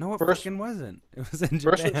 No, it First- fucking wasn't. It was in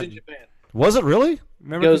Japan. First one's in Japan. Was it really?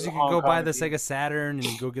 Remember, Goes because you to could Hong go buy Kong the and you- Sega Saturn and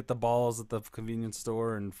you go get the balls at the convenience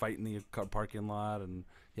store and fight in the parking lot, and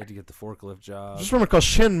you had to get the forklift I job. just remember because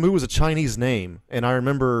Shenmue was a Chinese name, and I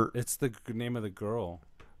remember. It's the name of the girl.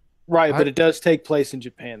 Right, but it does take place in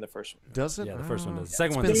Japan, the first one. Does it? Yeah, the first one does. The It's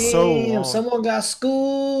second one been does. so Damn, long. someone got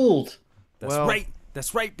schooled. That's Well- right.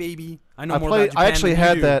 That's right, baby. I know I more played. about Japan I actually than had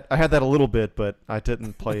you do. that. I had that a little bit, but I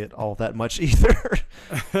didn't play it all that much either.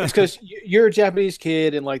 It's because you're a Japanese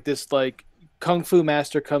kid and like this like kung fu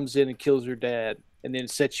master comes in and kills your dad and then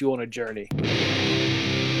sets you on a journey.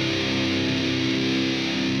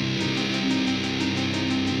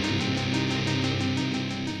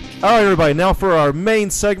 All right, everybody. Now for our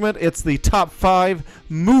main segment, it's the top 5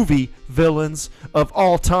 movie villains of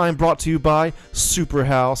all time, brought to you by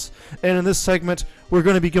Superhouse. And in this segment, we're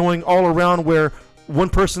going to be going all around where one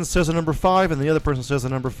person says a number 5 and the other person says a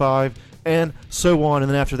number 5, and so on.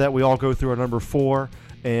 And then after that, we all go through our number 4,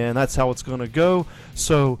 and that's how it's going to go.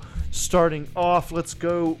 So starting off, let's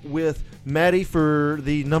go with Maddie for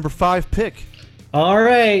the number 5 pick. All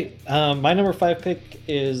right. My number 5 pick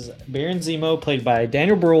is Baron Zemo, played by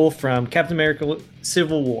Daniel Bruhl from Captain America: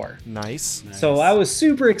 Civil War. Nice. So I was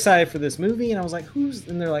super excited for this movie, and I was like, "Who's?"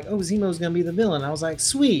 And they're like, "Oh, Zemo's gonna be the villain." I was like,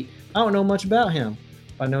 "Sweet." I don't know much about him,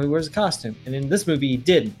 but I know he wears a costume, and in this movie, he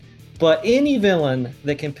didn't. But any villain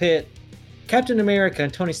that can pit Captain America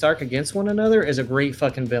and Tony Stark against one another is a great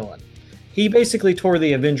fucking villain. He basically tore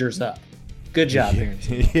the Avengers up. Good job, Baron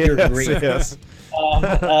Zemo. You're great. Yes.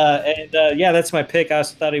 Yeah, that's my pick. I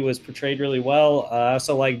also thought he was portrayed really well. I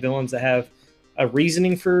also like villains that have a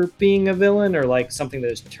reasoning for being a villain, or like something that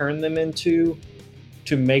has turned them into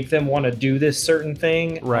to make them want to do this certain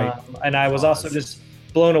thing. Right. And I was also just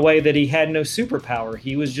blown away that he had no superpower.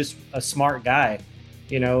 He was just a smart guy,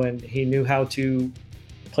 and he knew how to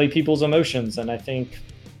play people's emotions. And I think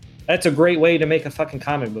that's a great way to make a fucking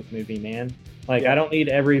comic book movie, man. Like, I don't need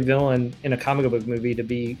every villain in a comic book movie to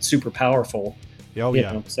be super powerful. Oh,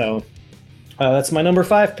 yeah. So that's my number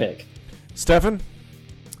 5 pick. Stefan?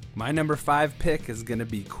 My number 5 pick is going to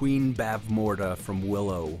be Queen Bavmorda from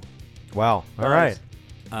Willow. Wow. All right.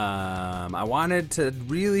 I wanted to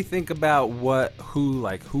really think about who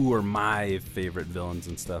are my favorite villains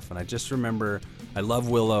and stuff, and I just remember I love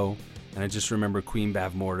Willow, and I just remember Queen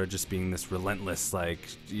Bavmorda just being this relentless,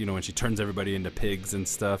 when she turns everybody into pigs and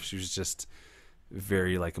stuff. She was just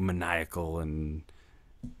very maniacal, and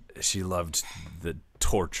she loved the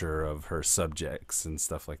torture of her subjects and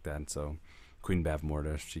stuff like that. And so Queen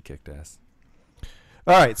Bavmorda, she kicked ass.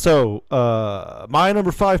 All right, so my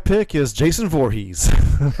number 5 pick is Jason Voorhees.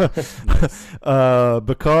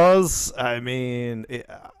 Because I'm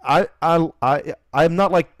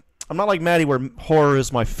not like Maddie, where horror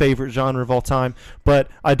is my favorite genre of all time, but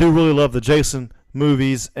I do really love the Jason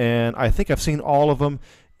movies, and I think I've seen all of them.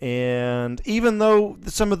 And even though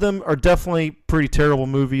some of them are definitely pretty terrible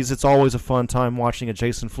movies, it's always a fun time watching a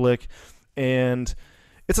Jason flick. And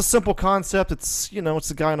it's a simple concept. It's it's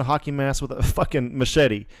a guy in a hockey mask with a fucking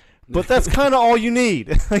machete, but that's kind of all you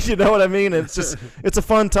need. You know what I mean? It's a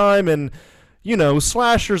fun time, and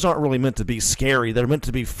slashers aren't really meant to be scary. They're meant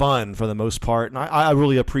to be fun for the most part, and I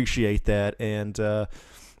really appreciate that.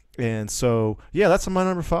 And so yeah, that's my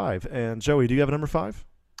number 5. And Joey, do you have a number 5?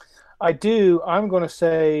 I do. I'm going to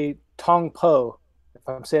say Tong Po, if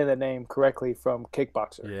I'm saying that name correctly, from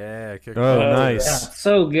Kickboxer. Yeah, Kickboxer. Oh, nice. Yeah,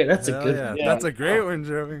 so good. That's a good one. Yeah. That's a great one,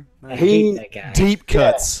 Joey. Nice. Deep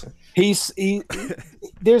cuts. Yeah.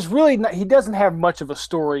 There's really not, he doesn't have much of a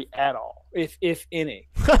story at all, if any.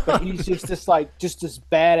 But he's just this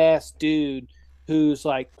badass dude who's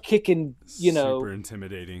kicking, super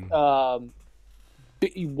intimidating.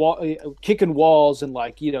 Kicking walls, and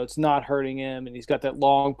it's not hurting him, and he's got that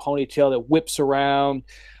long ponytail that whips around.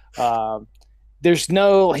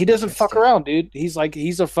 He doesn't fuck around, dude. He's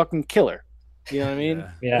a fucking killer. You know what I mean?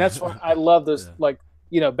 Yeah. And that's why I love those, back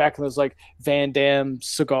in those Van Damme,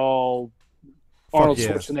 Seagal, Arnold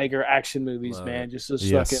Schwarzenegger action movies, man. Just this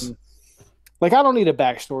fucking. I don't need a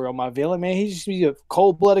backstory on my villain, man. He's just a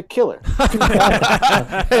cold-blooded killer.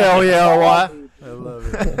 Hell yeah, why? I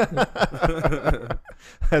love it.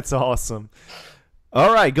 That's awesome.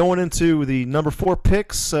 All right, going into the number 4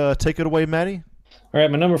 picks. Take it away, Maddie. All right,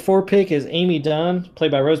 my number 4 pick is Amy Dunn, played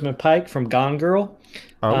by Rosamund Pike from Gone Girl.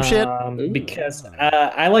 Oh, shit. Because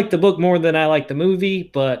I like the book more than I like the movie,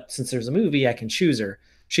 but since there's a movie, I can choose her.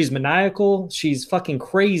 She's maniacal. She's fucking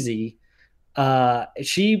crazy.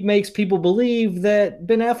 She makes people believe that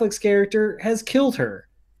Ben Affleck's character has killed her.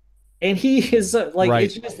 And he is right.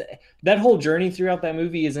 It's just that whole journey throughout that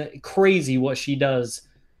movie is crazy what she does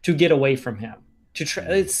to get away from him.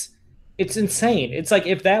 It's insane. It's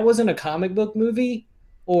if that wasn't a comic book movie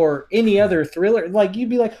or any other thriller, you'd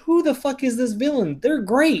be like, who the fuck is this villain? They're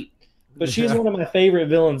great. But she's one of my favorite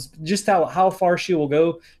villains. Just how far she will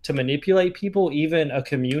go to manipulate people, even a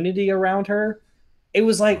community around her. It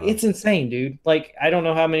was it's insane, dude. I don't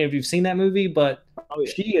know how many of you've seen that movie, but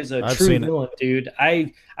she is a true villain, dude.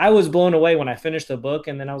 I was blown away when I finished the book,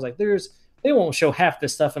 and then I was like, they won't show half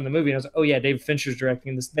this stuff in the movie. And I was like, oh yeah, David Fincher's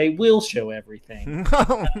directing this. They will show everything.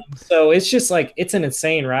 So it's just it's an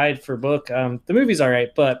insane ride for book. The movie's all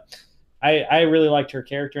right, but I really liked her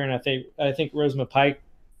character, and I think Rosamund Pike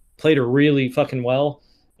played her really fucking well.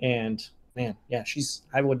 And man, yeah,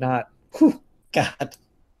 I would not. Whew, God.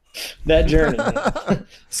 That journey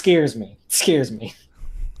scares me.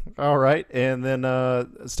 All right, and then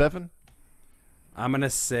Stefan? I'm gonna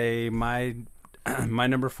say my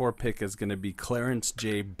number 4 pick is gonna be Clarence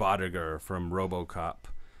J. Bodiger from RoboCop.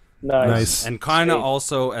 Nice. And kind of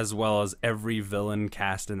also, as well as every villain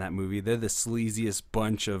cast in that movie, they're the sleaziest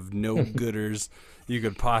bunch of no-gooders you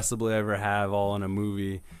could possibly ever have, all in a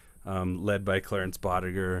movie, led by Clarence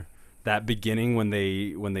Bodiger. that beginning when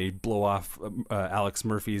they blow off Alex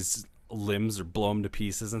Murphy's limbs or blow him to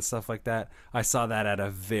pieces and stuff like that. I saw that at a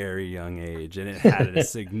very young age, and it had a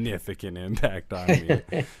significant impact on me.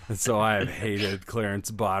 And so I have hated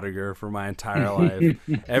Clarence Bodiger for my entire life.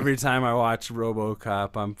 Every time I watch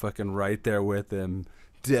RoboCop, I'm fucking right there with him.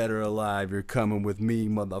 Dead or alive, you're coming with me,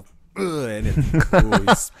 mother. And it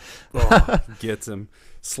gets him,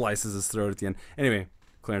 slices his throat at the end. Anyway,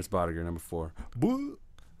 Clarence Bodiger, number 4. Boo.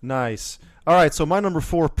 Nice. All right, so my number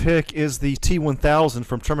 4 pick is the T-1000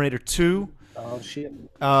 from Terminator 2. Oh, shit.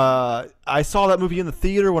 I saw that movie in the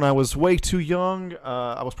theater when I was way too young.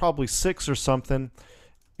 I was probably 6 or something.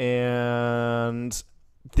 And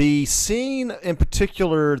the scene in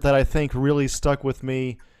particular that I think really stuck with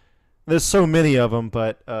me, there's so many of them,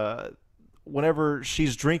 but whenever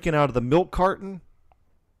she's drinking out of the milk carton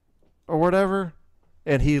or whatever,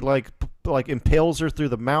 and he like impales her through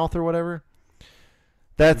the mouth or whatever,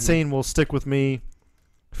 that scene will stick with me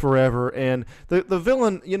forever. And the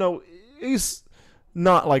villain, you know, he's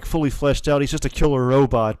not like fully fleshed out. He's just a killer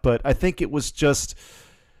robot. But I think it was just,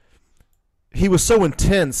 he was so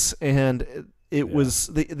intense, and it was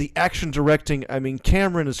the action directing. I mean,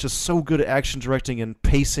 Cameron is just so good at action directing and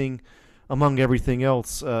pacing among everything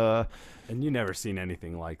else. And you never seen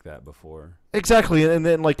anything like that before. Exactly. And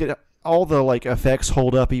then like all the like effects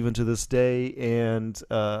hold up even to this day. And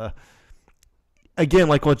again,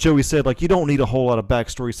 like what Joey said, like you don't need a whole lot of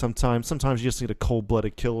backstory sometimes. Sometimes you just need a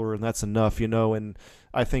cold-blooded killer, and that's enough, you know. And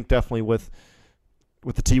I think definitely with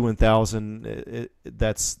the T-1000,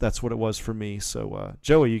 that's what it was for me. So,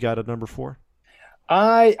 Joey, you got a number 4?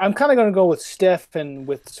 I'm kind of going to go with Steph and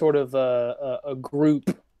with sort of a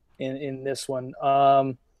group in this one.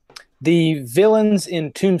 The villains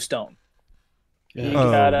in Tombstone.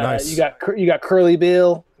 Nice. You got Curly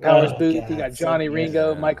Bill, Powers Booth. You got Johnny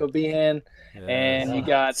Ringo, Michael Biehn, and you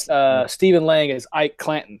got Stephen Lang as Ike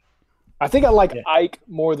Clanton. I think I like Ike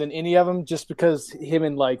more than any of them, just because him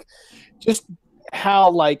and like, just how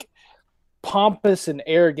like pompous and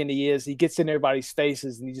arrogant he is. He gets in everybody's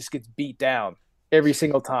faces and he just gets beat down every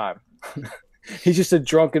single time. He's just a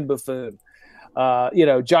drunken buffoon. You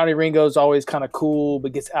know, Johnny Ringo's always kind of cool,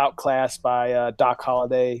 but gets outclassed by Doc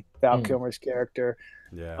Holliday, Val Kilmer's character.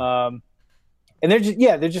 Yeah. And they're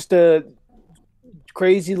just a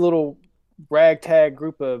crazy little ragtag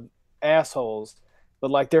group of assholes, but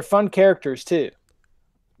like they're fun characters too.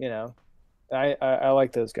 You know, I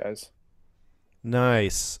like those guys.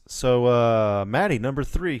 Nice. So, Maddie, number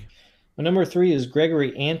 3. My number 3 is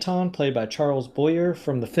Gregory Anton, played by Charles Boyer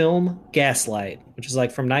from the film Gaslight, which is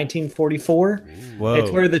like from 1944. Whoa.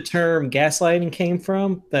 It's where the term gaslighting came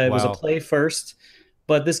from. That it was a play first.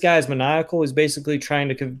 But this guy's maniacal. He's basically trying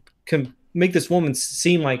to make this woman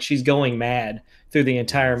seem like she's going mad through the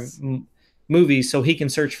entire movie so he can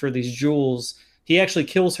search for these jewels. He actually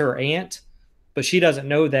kills her aunt, but she doesn't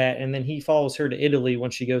know that. And then he follows her to Italy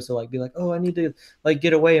when she goes to like be like, oh, I need to like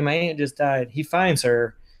get away. My aunt just died. He finds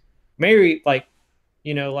her. Mary, like,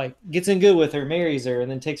 you know, like gets in good with her, marries her, and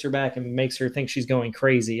then takes her back and makes her think she's going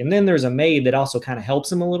crazy. And then there's a maid that also kind of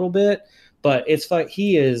helps him a little bit, but it's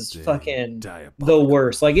he is fucking the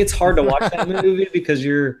worst. Like, it's hard to watch that movie because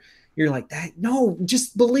you're like, that, no,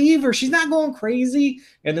 just believe her. She's not going crazy.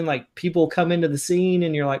 And then like people come into the scene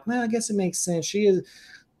and you're like, well, I guess it makes sense. She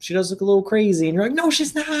does look a little crazy. And you're like, no,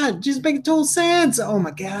 she's not. Just make total sense. Oh my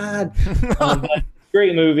God.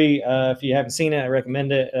 Great movie. If you haven't seen it, I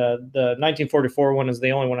recommend it. The 1944 one is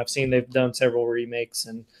the only one I've seen. They've done several remakes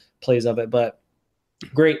and plays of it, but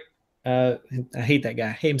great. I hate that guy.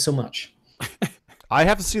 I hate him so much. I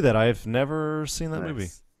have to see that. I've never seen that movie.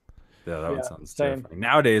 Yeah, that one sounds terrifying.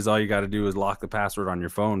 Nowadays, all you got to do is lock the password on your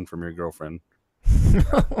phone from your girlfriend.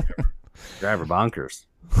 Drive her bonkers.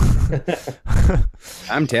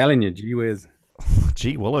 I'm telling you, gee whiz.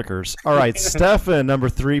 Gee willikers. All right, Stefan, number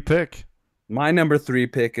 3 pick. My number 3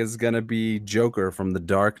 pick is going to be Joker from The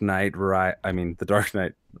Dark Knight. The Dark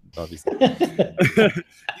Knight, obviously. Heath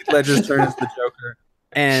Ledger's turn as the Joker.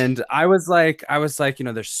 And I was like, you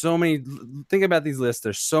know, there's so many, think about these lists.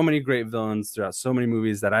 There's so many great villains throughout so many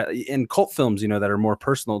movies that in cult films, you know, that are more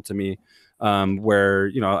personal to me, where,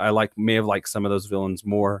 you know, I may have liked some of those villains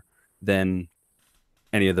more than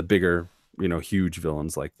any of the bigger, you know, huge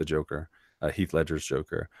villains like the Joker. Heath Ledger's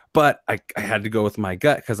Joker. But I had to go with my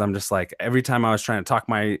gut because I'm just like, every time I was trying to talk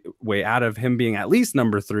my way out of him being at least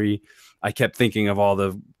number 3, I kept thinking of all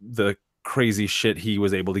the crazy shit he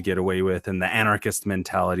was able to get away with and the anarchist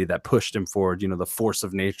mentality that pushed him forward, you know, the force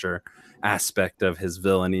of nature aspect of his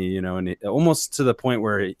villainy, you know, and almost to the point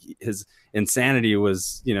where his insanity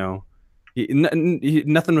was, you know,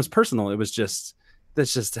 nothing was personal. It was just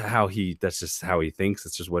that's just how he thinks.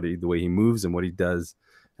 It's just the way he moves and what he does.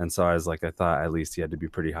 And so I thought at least he had to be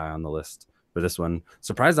pretty high on the list for this one.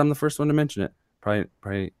 Surprised I'm the first one to mention it.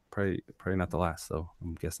 Probably not the last, though.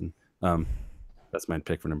 I'm guessing. That's my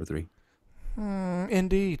pick for number 3.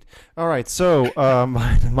 Indeed. All right, so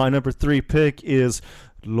my number 3 pick is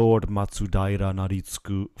Lord Matsudaira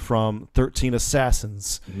Naritsuku from 13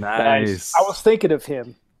 Assassins. Nice. I was thinking of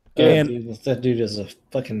him. And that dude is a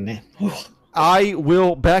fucking name. I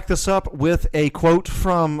will back this up with a quote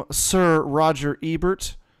from Sir Roger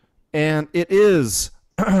Ebert, and it is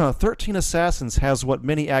 13 Assassins has what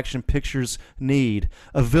many action pictures need,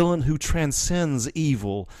 a villain who transcends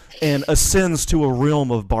evil and ascends to a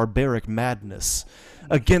realm of barbaric madness.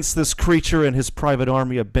 Against this creature and his private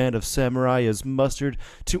army, a band of samurai is mustered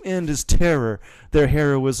to end his terror. Their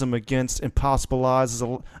heroism against impossible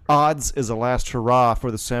odds is a last hurrah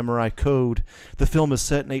for the samurai code. The film is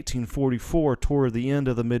set in 1844, toward the end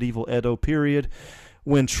of the medieval Edo period,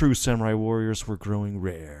 when true samurai warriors were growing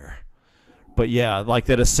rare. But yeah, like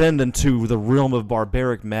that ascend into the realm of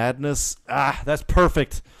barbaric madness, that's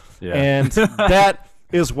perfect. Yeah. And that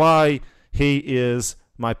is why he is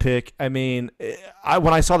my pick. I mean,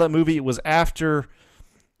 when I saw that movie, it was after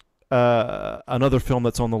another film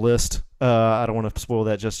that's on the list. I don't want to spoil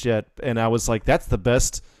that just yet. And I was like, that's the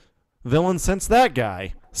best villain since that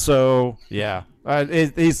guy. So, yeah,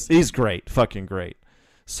 he's great. Fucking great.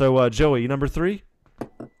 So, Joey, you number 3?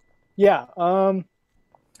 Yeah.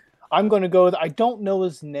 I'm going to go with, I don't know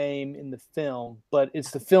his name in the film, but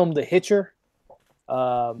it's the film The Hitcher.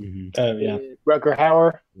 Rutger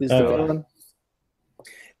Hauer is the villain.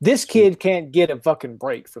 This kid can't get a fucking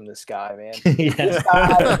break from this guy, man. This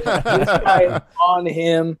guy is on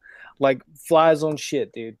him like flies on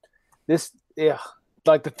shit, dude.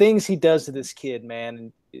 Like the things he does to this kid,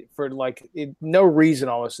 man, for no reason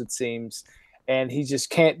almost, it seems. And he just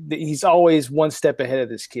can't. He's always one step ahead of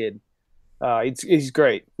this kid. He's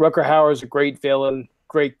great. Rutger Hauer is a great villain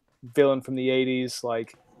from the 80s.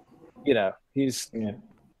 Like,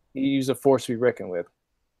 he's a force to be reckoned with.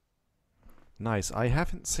 Nice. I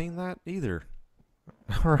haven't seen that either.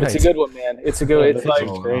 All right. It's a good one, man. It's a good. It's like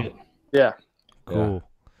great. Yeah. Cool.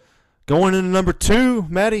 Going into number 2,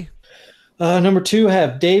 Maddie. Number 2, I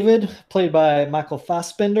have David, played by Michael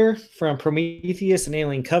Fassbender from Prometheus and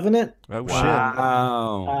Alien Covenant. Oh, shit.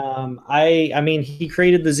 Wow. I mean, he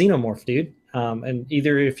created the Xenomorph, dude. And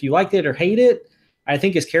either if you liked it or hate it, I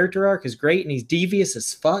think his character arc is great, and he's devious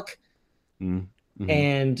as fuck. Mm-hmm.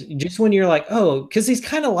 And just when you're like, oh, because he's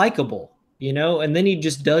kind of likable, and then he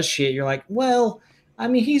just does shit. You're like, well, I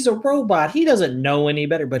mean, he's a robot. He doesn't know any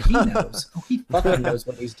better, but he knows. He fucking knows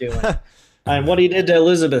what he's doing. And what he did to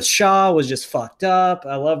Elizabeth Shaw was just fucked up.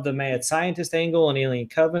 I love the mad scientist angle in Alien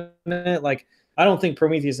Covenant. Like, I don't think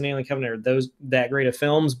Prometheus and Alien Covenant are that great of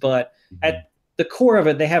films, but at the core of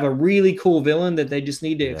it, they have a really cool villain that they just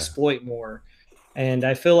need to exploit more. And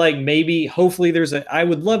I feel like hopefully I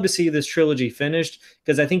would love to see this trilogy finished,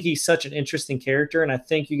 because I think he's such an interesting character. And I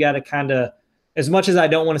think you got to kind of, as much as I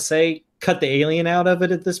don't want to say, cut the alien out of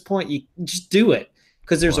it at this point, you just do it.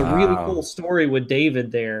 Because there's a really cool story with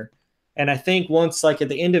David there. And I think once, like at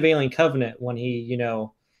the end of Alien Covenant, when he,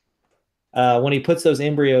 when he puts those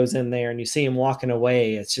embryos in there and you see him walking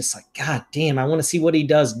away, it's just like, God damn, I want to see what he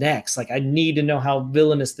does next. Like, I need to know how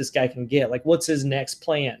villainous this guy can get. Like, what's his next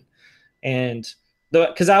plan? And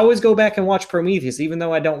because I always go back and watch Prometheus, even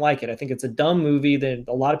though I don't like it. I think it's a dumb movie that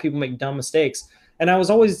a lot of people make dumb mistakes. And I was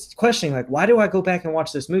always questioning, like, why do I go back and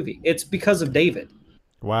watch this movie? It's because of David.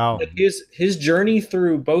 Wow. Like his journey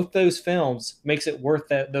through both those films makes it worth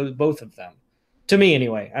both of them. To me,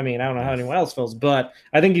 anyway. I mean, I don't know how anyone else feels, but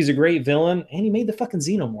I think he's a great villain, and he made the fucking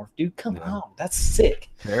Xenomorph, dude. Come on. That's sick.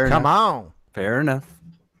 Come on. Fair enough.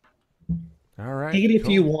 All right. Take it if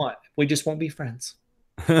you want. We just won't be friends.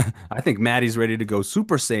 I think Maddie's ready to go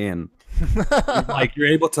Super Saiyan. Like, you're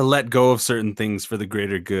able to let go of certain things for the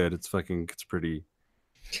greater good. It's pretty.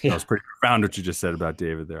 Yeah. That was pretty profound what you just said about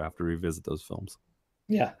David there. I have to revisit those films.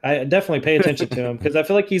 Yeah, I definitely pay attention to him, because I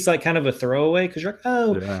feel like he's like kind of a throwaway, because you're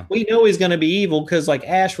like, we know he's going to be evil because like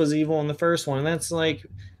Ash was evil in the first one. And that's like,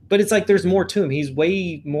 but it's like there's more to him. He's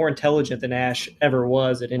way more intelligent than Ash ever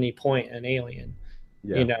was at any point in Alien,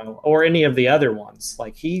 or any of the other ones.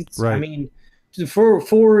 Like I mean, for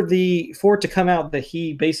it to come out that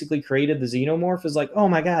he basically created the Xenomorph is like, oh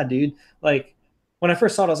my God, dude. Like, when I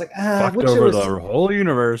first saw it, I was like, fucked over the whole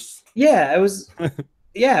universe. Yeah, it was.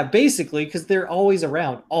 Yeah, basically, because they're always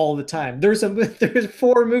around all the time. There's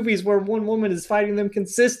 4 movies where one woman is fighting them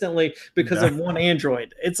consistently because of one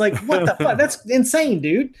android. It's like, what the fuck? That's insane,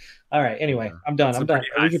 dude. All right, anyway, I'm done. It's I'm done.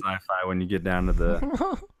 High sci-fi when you get down to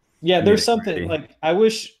the Yeah, there's nitty-gritty. something like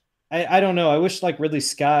I don't know. I wish like Ridley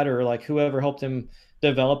Scott or like whoever helped him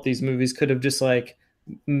develop these movies could have just like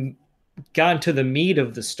m- gotten to the meat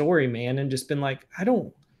of the story, man, and just been like, I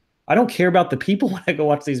don't care about the people when I go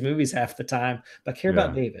watch these movies half the time, but I care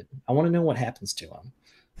about David. I want to know what happens to him.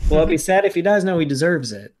 Well, I'd be sad if he dies. No, he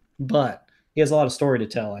deserves it, but he has a lot of story to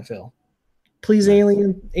tell, I feel. Please,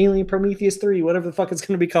 Alien Prometheus 3, whatever the fuck it's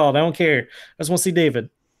going to be called. I don't care. I just want to see David.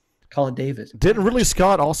 Call it David. Didn't Ridley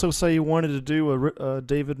Scott also say he wanted to do a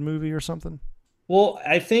David movie or something? Well,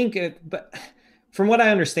 I think, but from what I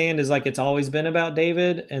understand, is like it's always been about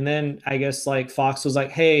David, and then I guess like Fox was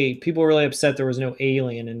like, "Hey, people were really upset there was no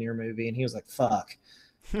alien in your movie," and he was like, "Fuck."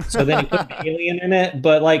 So then he put the alien in it,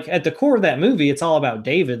 but like at the core of that movie, it's all about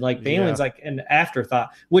David. Like the alien's like an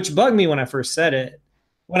afterthought, which bugged me when I first said it,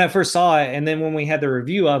 when I first saw it, and then when we had the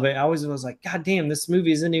review of it, I always was like, "God damn, this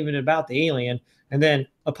movie isn't even about the alien." And then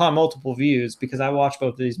upon multiple views, because I watched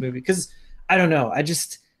both of these movies, because I don't know,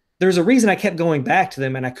 there's a reason I kept going back to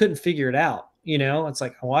them and I couldn't figure it out. You know, it's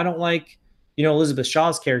like, I don't like, Elizabeth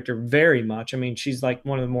Shaw's character very much. I mean, she's like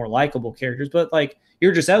one of the more likable characters, but like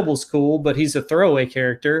Idris Elba's cool, but he's a throwaway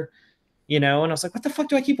character, and I was like, what the fuck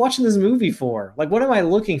do I keep watching this movie for? Like, what am I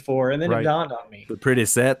looking for? And then it dawned on me. The pretty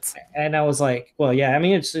sets. And I was like, well, yeah, I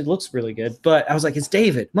mean, it looks really good, but I was like, it's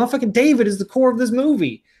David. Motherfucking David is the core of this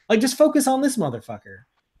movie. Like, just focus on this motherfucker.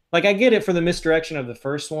 Like, I get it for the misdirection of the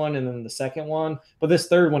first one and then the second one, but this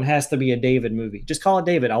third one has to be a David movie. Just call it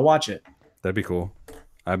David. I'll watch it. That'd be cool.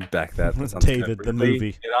 I'd back that. That sounds David, good. the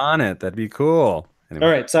movie. Get on it. That'd be cool. Anyway.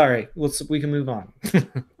 All right, sorry. We can move on.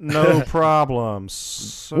 No problems.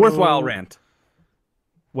 So, Worthwhile rant.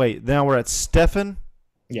 Wait, now we're at Stefan?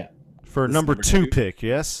 Yeah. For number two pick,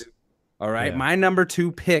 yes? All right, Yeah. my number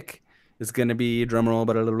 2 pick is going to be, drumroll,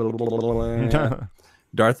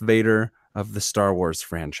 Darth Vader of the Star Wars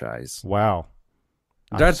franchise. Wow.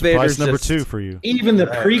 Darth Vader's number just- 2 for you. Even the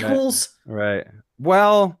prequels? Right.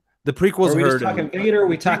 Well, the prequels Are we hurt. just talking Vader or are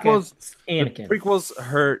we talking Anakin? The prequels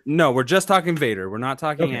hurt. No, we're just talking Vader. We're not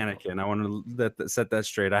talking Okay. Anakin. I want to set that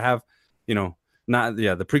straight. I have, the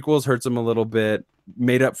prequels hurts him a little bit.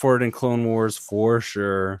 Made up for it in Clone Wars for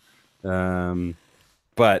sure.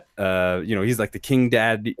 But he's like the King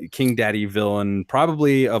Daddy villain,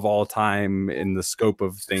 probably of all time in the scope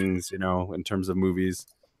of things, in terms of movies.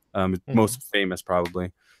 Most famous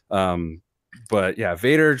probably. But yeah,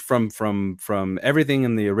 Vader from everything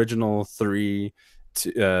in the original 3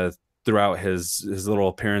 to throughout his little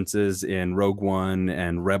appearances in Rogue One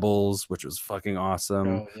and Rebels, which was fucking awesome.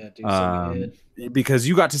 Oh, yeah, dude, so good. Because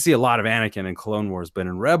you got to see a lot of Anakin in Clone Wars, but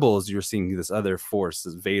in Rebels you're seeing this other force,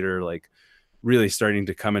 this Vader, like really starting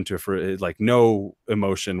to come into like no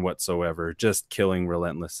emotion whatsoever, just killing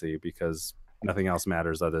relentlessly because nothing else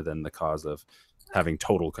matters other than the cause of having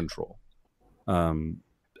total control.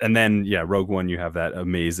 And then, Rogue One, you have that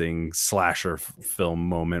amazing slasher film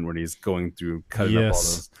moment when he's going through, cutting up all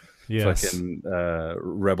those fucking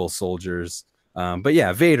rebel soldiers. But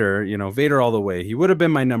yeah, Vader, Vader all the way. He would have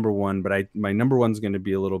been my number 1, but my number 1's going to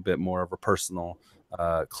be a little bit more of a personal,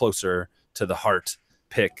 closer to the heart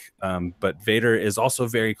pick. But Vader is also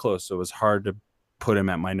very close, so it was hard to put him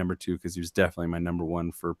at my number 2 because he was definitely my number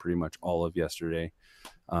 1 for pretty much all of yesterday.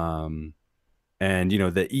 And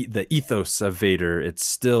the ethos of Vader, it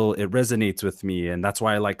resonates with me, and that's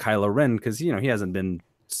why I like Kylo Ren, because he hasn't been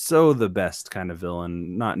so the best kind of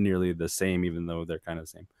villain, not nearly the same, even though they're kind of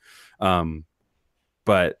the same.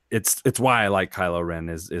 But it's why I like Kylo Ren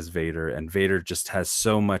is Vader, and Vader just has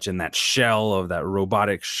so much in that shell of that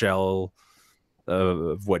robotic shell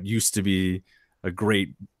of what used to be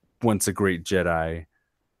once a great Jedi.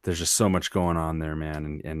 There's just so much going on there,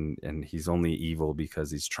 man, and he's only evil because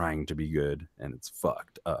he's trying to be good, and it's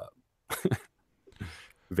fucked up.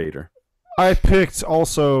 Vader. I picked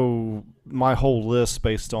also my whole list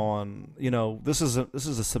based on, this is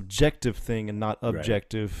a subjective thing and not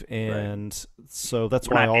objective, and so that's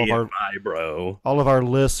why all of our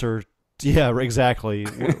lists are exactly.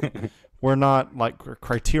 We're not like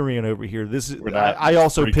Criterion over here. This is I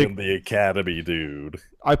also picked the Academy, dude.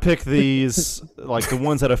 I picked these like the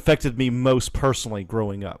ones that affected me most personally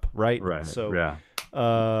growing up, right? Right. So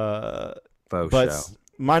but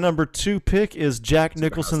my number 2 pick is Jack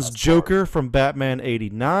Nicholson's Joker from Batman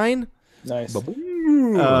 '89. Nice. What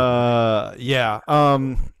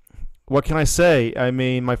can I say? I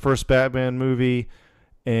mean, my first Batman movie,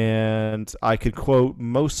 and I could quote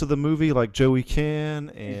most of the movie like Joey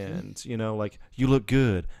can, and like, you look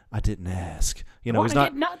good. I didn't ask. He's not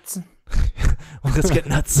get nuts. well, let's get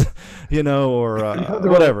nuts. Or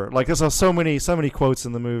whatever. Like, there's so many quotes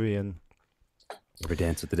in the movie, and ever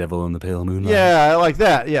dance with the devil in the pale moonlight? yeah, I like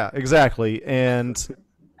that. Yeah, exactly. And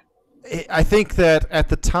I think that at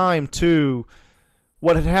the time too,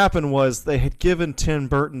 what had happened was they had given Tim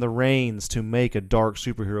Burton the reins to make a dark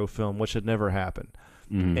superhero film, which had never happened.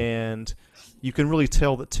 And you can really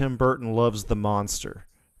tell that Tim Burton loves the monster.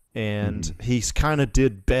 And he's kind of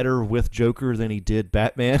did better with Joker than he did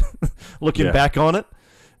Batman, looking back on it,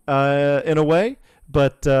 in a way.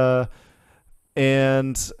 But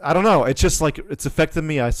and I don't know, it's just like it's affected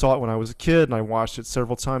me. I saw it when I was a kid, and I watched it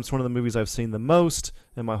several times. It's one of the movies I've seen the most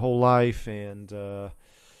in my whole life, and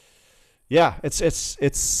yeah, it's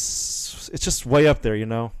just way up there, you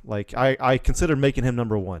know. Like I considered making him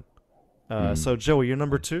number one. So Joey, you're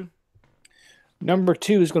number two. Number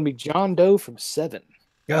two is going to be John Doe from Seven.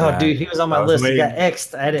 Oh, dude, he was on my list. He got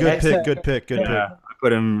X'd. I had Good pick. I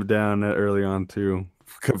put him down early on too.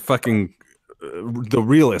 Fucking the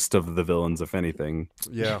realest of the villains, if anything.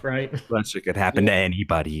 Yeah, right. That shit could happen to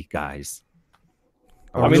anybody, guys.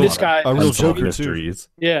 I mean, this guy, a real Joker mysteries.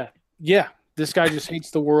 too. Yeah. This guy just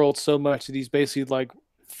hates the world so much that he's basically like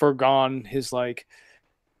forgone his like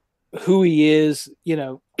who he is, you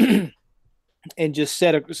know, and just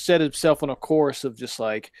set himself on a course of just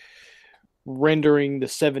like rendering the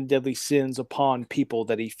 7 deadly sins upon people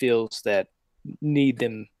that he feels that need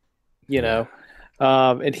them, you know.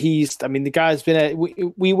 And the guy's been at,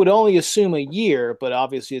 we would only assume a year, but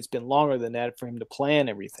obviously it's been longer than that for him to plan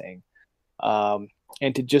everything. And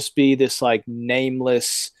to just be this like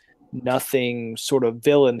nameless, nothing sort of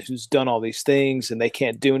villain who's done all these things and they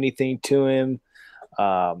can't do anything to him.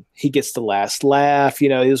 He gets the last laugh. You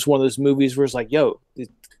know, it was one of those movies where it's like, yo,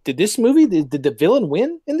 did the villain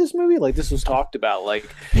win in this movie? Like, this was talked about. Like,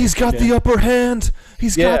 he's got the upper hand.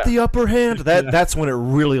 He's got the upper hand. That's when it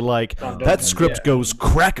really like that script goes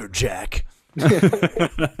crackerjack.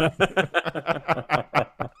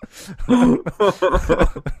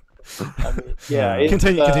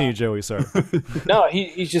 Continue, Joey. Sorry. No,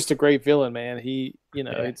 he's just a great villain, man. He, you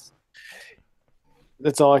know,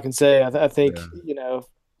 that's all I can say. I think, you know,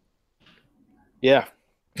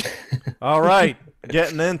 All right,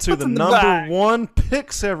 getting into the number one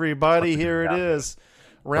picks, everybody. Here it is.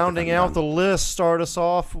 Rounding out the list, start us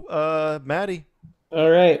off, Maddie. All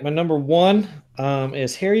right, my number one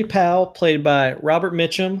is Harry Powell, played by Robert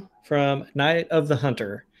Mitchum from Night of the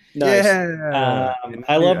Hunter. Nice.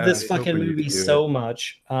 I love this fucking movie so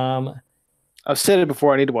much. I've said it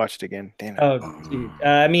before. I need to watch it again. Damn it. Oh, dude.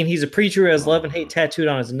 I mean, he's a preacher who has love and hate tattooed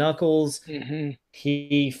on his knuckles. Mm-hmm.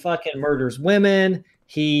 He fucking murders women.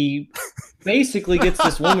 He basically gets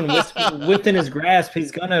this woman within his grasp.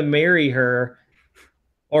 He's gonna marry her,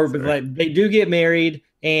 or like they do get married,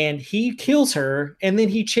 and he kills her, and then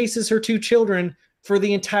he chases her 2 children for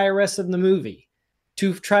the entire rest of the movie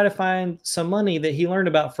to try to find some money that he learned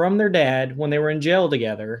about from their dad when they were in jail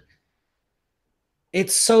together.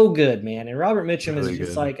 It's so good, man. And Robert Mitchum is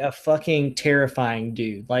just like a fucking terrifying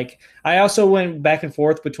dude. Like, I also went back and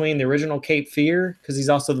forth between the original Cape Fear, because he's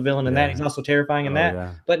also the villain in that. He's also terrifying in that.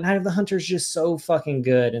 Yeah. But Night of the Hunter is just so fucking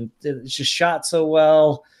good. And it's just shot so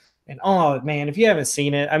well. And oh, man, if you haven't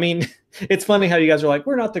seen it, I mean, it's funny how you guys are like,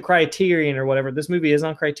 we're not the Criterion or whatever. This movie is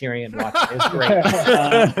on Criterion. Watch it. It's great.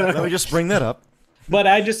 Let me just bring that up. But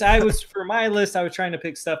I was, for my list, I was trying to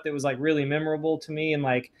pick stuff that was like really memorable to me. And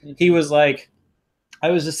like, he was like, I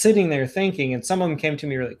was just sitting there thinking, and some of them came to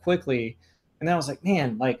me really quickly. And then I was like,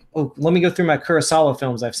 man, like, oh, let me go through my Kurosawa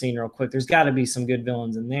films I've seen real quick. There's got to be some good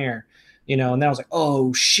villains in there, you know? And then I was like,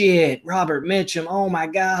 oh, shit, Robert Mitchum. Oh, my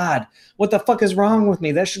God. What the fuck is wrong with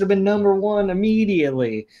me? That should have been number one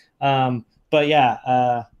immediately. But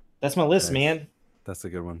yeah, that's my list, man. That's a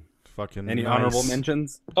good one. Fucking any nice. Honorable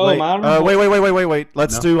mentions? Oh, wait, my honorable wait.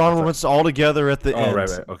 Let's do honorable mentions all together at the end. Right.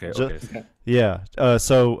 Okay. Yeah.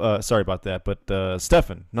 Sorry about that, but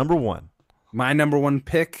Stefan, number one. My number one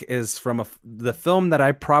pick is from the film that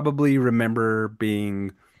I probably remember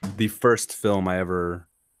being the first film I ever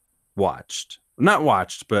watched. Not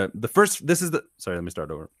watched, but the first. Sorry, let me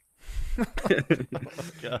start over.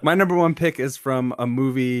 My number one pick is from a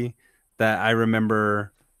movie that I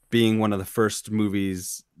remember being one of the first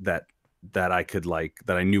movies that I could like,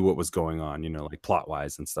 that I knew what was going on, you know, like plot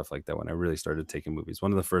wise and stuff like that. When I really started taking movies,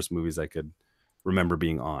 one of the first movies I could remember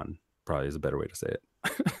being on, probably is a better way to say it.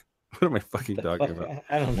 What am I fucking talking about?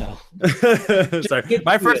 I don't know. Sorry,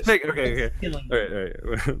 my first pick. Okay. All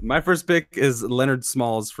right. My first pick is Leonard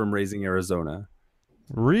Smalls from Raising Arizona.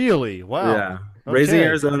 Really? Wow. Yeah. Okay. Raising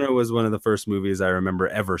Arizona was one of the first movies I remember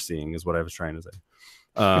ever seeing, is what I was trying to say.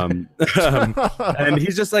 And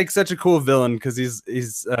he's just like such a cool villain, because he's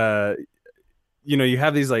you know, you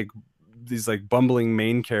have these bumbling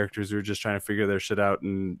main characters who are just trying to figure their shit out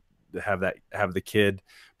and have the kid,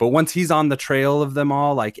 but once he's on the trail of them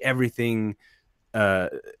all, like everything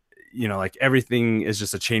you know, like everything is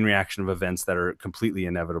just a chain reaction of events that are completely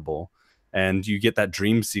inevitable. And you get that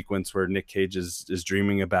dream sequence where Nick Cage is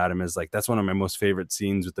dreaming about him. Is like, that's one of my most favorite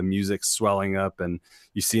scenes, with the music swelling up and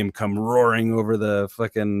you see him come roaring over the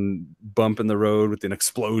fucking bump in the road with an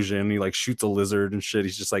explosion. He like shoots a lizard and shit.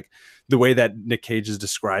 He's just like, the way that Nick Cage is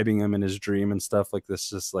describing him in his dream and stuff like this,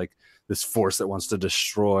 just like this force that wants to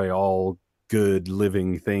destroy all good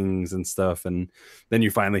living things and stuff. And then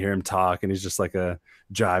you finally hear him talk, and he's just like a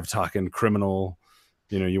jive talking criminal.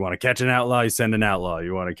 You know, you want to catch an outlaw, you send an outlaw.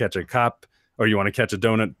 You want to catch a cop, or you want to catch a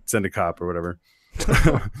donut, send a cop, or whatever.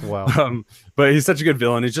 Wow. But he's such a good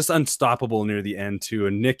villain. He's just unstoppable near the end too.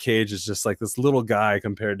 And Nick Cage is just like this little guy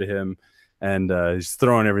compared to him, and he's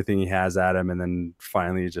throwing everything he has at him, and then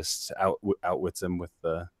finally just outwits him with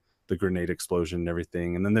the grenade explosion and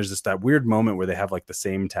everything. And then there's just that weird moment where they have like the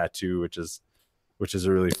same tattoo, which is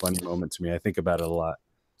a really funny moment to me. I think about it a lot.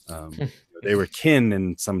 They were kin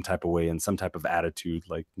in some type of way, in some type of attitude.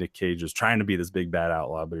 Like Nick Cage was trying to be this big bad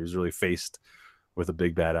outlaw, but he was really faced with a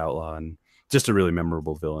big bad outlaw, and just a really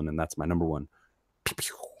memorable villain. And that's my number one.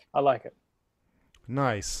 I like it.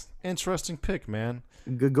 Nice. Interesting pick, man.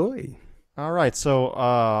 Good guy. All right,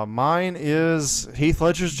 so mine is Heath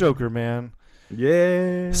Ledger's Joker, man.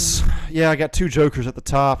 Yes. Yeah, I got 2 Jokers at the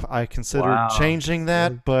top. I considered changing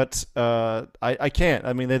that, but I can't.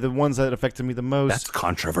 I mean, they're the ones that affected me the most. That's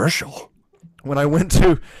controversial. When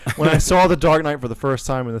I saw The Dark Knight for the first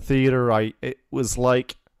time in the theater, it was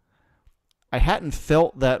like I hadn't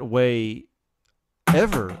felt that way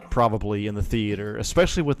ever, probably, in the theater,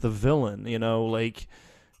 especially with the villain. You know, like,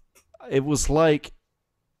 it was like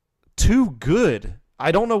too good.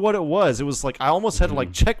 I don't know what it was. It was like I almost had to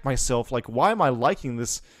like check myself. Like, why am I liking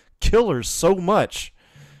this killer so much?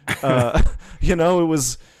 You know,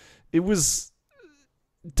 it was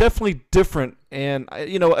definitely different. And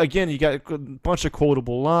you know, again, you got a bunch of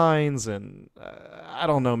quotable lines, and I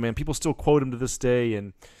don't know, man. People still quote him to this day,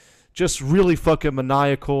 and just really fucking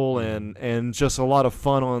maniacal, and just a lot of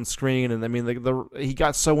fun on screen. And I mean, he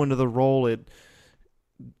got so into the role, it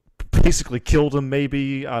basically killed him.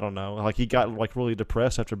 Maybe, I don't know, like he got like really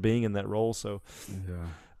depressed after being in that role. So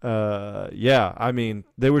yeah, I mean,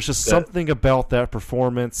 there was just something about that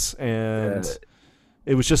performance, and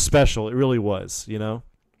it was just special. It really was, you know.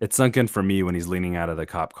 It sunk in for me when he's leaning out of the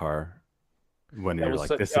cop car, when you're like,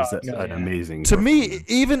 this is an amazing to me.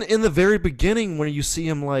 Even in the very beginning, when you see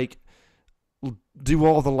him like do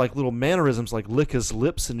all the like little mannerisms, like lick his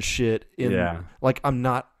lips and shit, like, I'm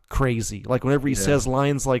not crazy, like whenever he says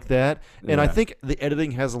lines like that. And I think the editing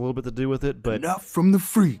has a little bit to do with it, but enough from the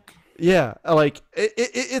freak. Yeah, like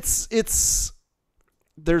it's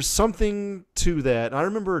there's something to that. I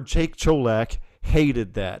remember Jake Cholak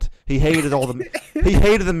hated that. He hated he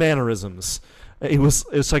hated the mannerisms.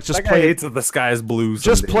 It's like, just play it. Hates the sky is blue.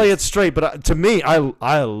 Just play it straight. But to me,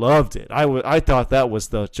 I loved it. I thought that was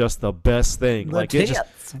just the best thing. Like, it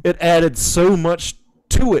added so much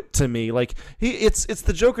to it to me. Like, it's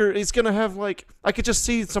the Joker. He's gonna have, like, I could just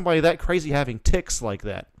see somebody that crazy having tics like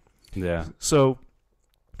that. Yeah. So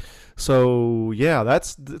yeah,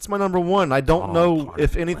 it's my number one. I don't know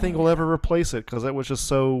if anything will ever replace it, because that was just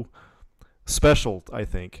so special, I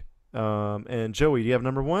think. And Joey, do you have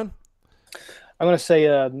number one? I'm going to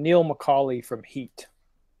say Neil McCauley from Heat.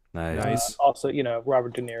 Nice. Also, you know,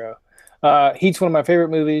 Robert De Niro. Heat's one of my favorite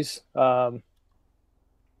movies. You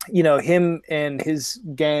know, him and his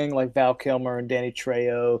gang, like Val Kilmer and Danny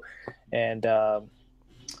Trejo, and blanking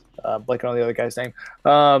on the other guy's name.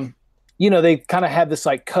 You know, they kind of have this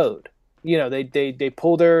like code. You know, they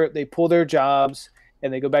pull their jobs,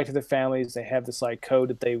 and they go back to their families. They have this like code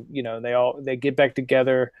that they get back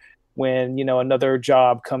together when, you know, another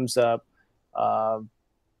job comes up.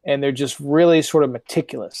 And they're just really sort of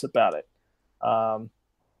meticulous about it. And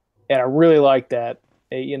I really like that,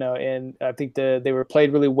 you know, and I think they were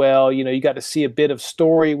played really well. You know, you got to see a bit of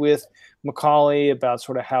story with McCauley about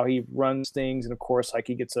sort of how he runs things. And of course, like,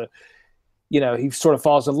 he gets he sort of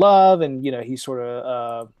falls in love, and, you know, he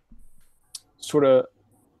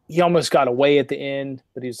he almost got away at the end,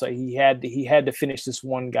 but he's like, he had to finish this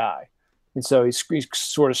one guy. And so he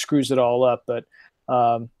sort of screws it all up. But,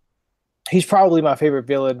 he's probably my favorite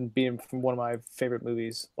villain, being from one of my favorite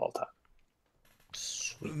movies of all time.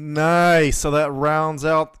 Sweet. Nice. So that rounds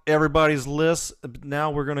out everybody's list.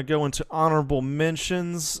 Now we're going to go into honorable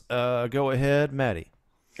mentions. Go ahead, Maddie.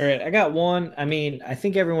 All right, I got one. I mean, I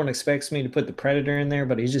think everyone expects me to put the Predator in there,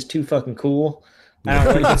 but he's just too fucking cool. I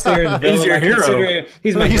don't really consider him the villain. He's your hero.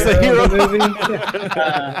 He's the hero of the movie.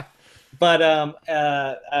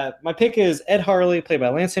 But my pick is Ed Harley, played by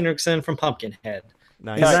Lance Henriksen from Pumpkinhead.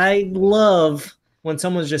 Nice. Because I love when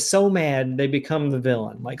someone's just so mad they become the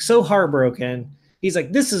villain, like so heartbroken. He's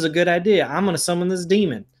like, "This is a good idea. I'm going to summon this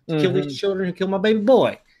demon to kill these children and kill my baby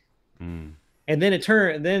boy." And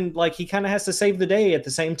then like he kind of has to save the day at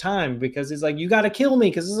the same time because he's like, "You got to kill me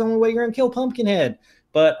because this is the only way you're going to kill Pumpkinhead."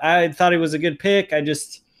 But I thought he was a good pick.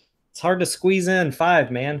 It's hard to squeeze in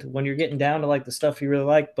 5, man, when you're getting down to like the stuff you really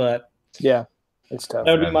like. But yeah, it's tough.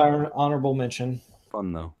 That would be my honorable mention.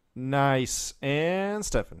 Fun though. Nice. And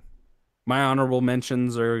Stefan. My honorable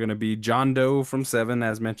mentions are going to be John Doe from 7,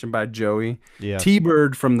 as mentioned by Joey. Yeah.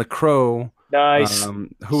 T-Bird from The Crow. Nice.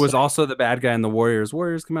 Who was also the bad guy in the Warriors.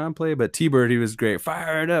 Warriors come out and play, but T-Bird, he was great.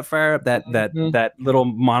 Fire it up, fire up. That little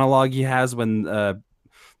monologue he has when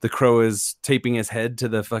the Crow is taping his head to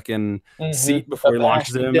the fucking seat before he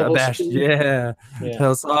launches him. Yeah. That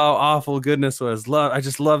was awful goodness was. I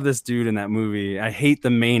just love this dude in that movie. I hate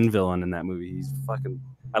the main villain in that movie. He's fucking...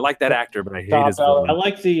 I like that actor, but I hate his villain. I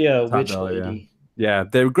like the witch lady. Yeah,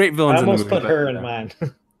 they're great villains in the movie. I almost put her in mine.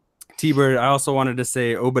 T-Bird. I also wanted to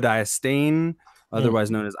say Obadiah Stane, otherwise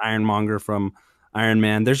known as Ironmonger from Iron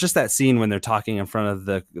Man. There's just that scene when they're talking in front of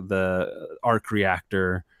the arc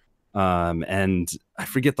reactor, and I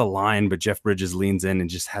forget the line, but Jeff Bridges leans in and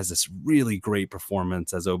just has this really great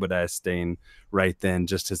performance as Obadiah Stane right then.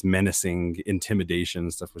 Just his menacing intimidation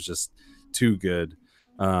and stuff was just too good.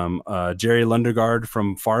 Jerry Lundegaard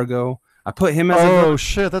from Fargo. I put him as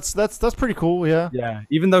shit, that's pretty cool. Yeah.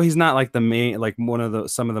 Even though he's not like the main, like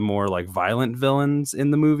some of the more like violent villains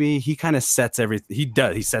in the movie, he kind of sets everything.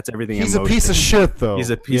 He sets everything. He's a piece of shit, though.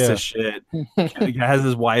 He's a piece of shit. He has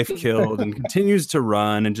his wife killed and continues to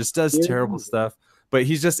run and just does terrible stuff. But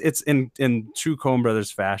it's in true Coen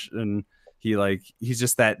Brothers fashion. He's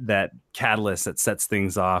just that catalyst that sets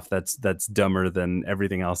things off. That's dumber than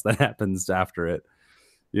everything else that happens after it.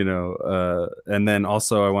 And then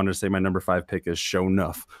also I wanted to say my number 5 pick is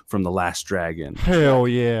Sho'nuff from The Last Dragon. Hell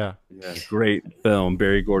yeah. Great film.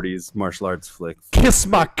 Barry Gordy's martial arts flick. Kiss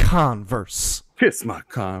my Converse. Who's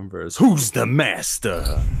the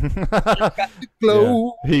master? Yeah,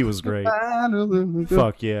 he was great.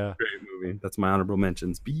 Fuck yeah. Great movie. That's my honorable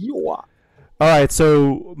mentions. All right,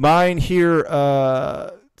 so mine here,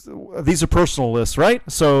 these are personal lists, right?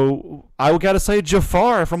 So I got to say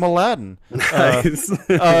Jafar from Aladdin. Nice.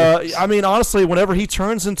 I mean, honestly, whenever he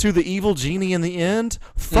turns into the evil genie in the end,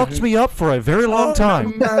 fucked me up for a very long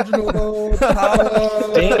time.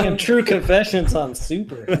 Damn, true confessions on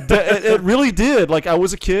Super. It really did. Like, I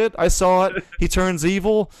was a kid, I saw it. He turns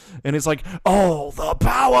evil, and he's like, "Oh, the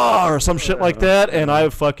power," or some shit like that, and I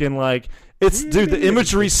fucking dude, the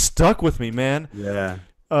imagery stuck with me, man. Yeah.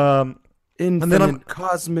 And then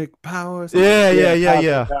cosmic powers. Yeah.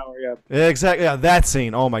 Exactly. Yeah, that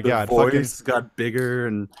scene. Oh my god. Voice got bigger,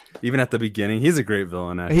 and even at the beginning, he's a great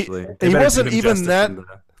villain. Actually, he wasn't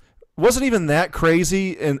even that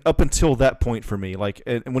crazy, and up until that point for me, like,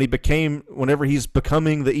 and whenever he's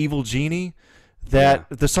becoming the evil genie,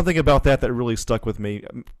 there's something about that really stuck with me.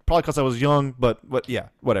 Probably because I was young, but yeah,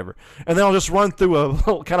 whatever. And then I'll just run through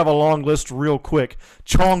a kind of a long list real quick.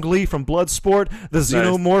 Chong Li from Bloodsport, the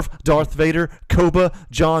Xenomorph, Darth Vader, Koba,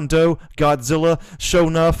 John Doe, Godzilla,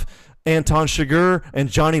 Sho'nuff, Anton Chigurh, and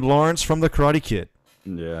Johnny Lawrence from The Karate Kid.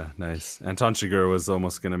 Yeah, nice. Anton Chigurh was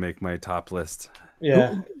almost gonna make my top list.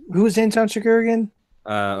 Yeah. Who's Anton Chigurh again?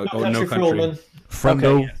 No Country.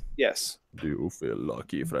 Friendo. Okay, yes. Do you feel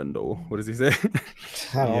lucky, friendo? What does he say?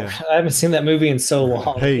 I haven't seen that movie in so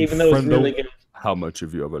long, hey, even though it's really good. How much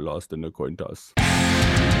have you ever lost in a coin toss?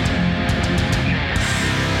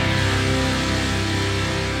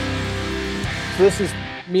 So this is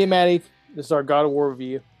me and Maddie. This is our God of War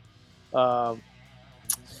review. I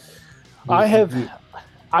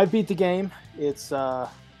beat the game. It's I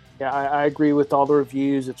agree with all the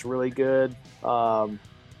reviews. It's really good.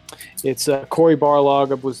 It's Cory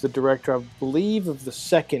Barlog was the director, I believe, of the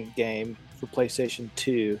second game for PlayStation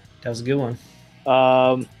 2. That was a good one.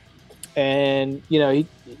 And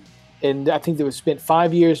I think they spent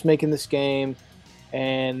 5 years making this game,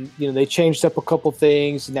 and they changed up a couple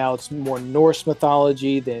things. Now it's more Norse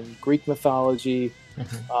mythology than Greek mythology.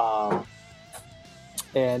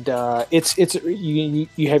 And it's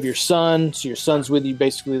you have your son, so your son's with you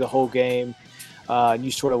basically the whole game. And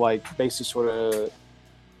you sort of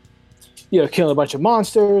killing a bunch of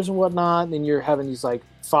monsters and whatnot, and then you're having these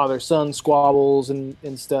father-son squabbles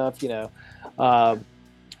and stuff,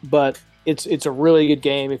 but it's a really good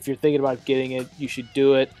game. If you're thinking about getting it, you should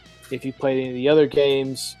do it. If you played any of the other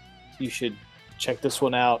games, you should check this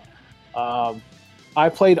one out. I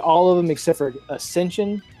played all of them except for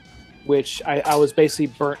Ascension, which I was basically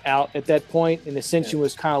burnt out at that point, and Ascension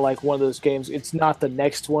was kind of like one of those games. It's not the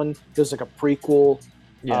next one. There's like a prequel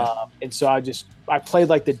Yeah. And so I played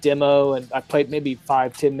like the demo, and I played maybe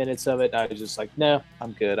 5-10 minutes of it. And I was just like, no,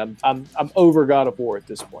 I'm good. I'm over God of War at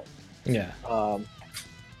this point. Yeah.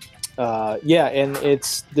 Yeah, and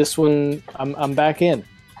it's this one. I'm back in.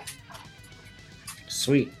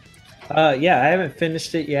 Sweet. Yeah, I haven't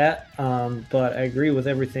finished it yet, but I agree with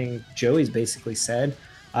everything Joey's basically said.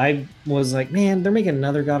 I was like, man, they're making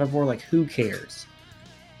another God of War. Like, who cares?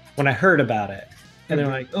 When I heard about it, and they're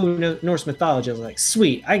like, oh, no, Norse mythology. I was like,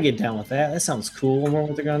 sweet, I get down with that. That sounds cool. I wonder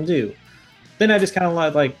what they're gonna do. Then I just kind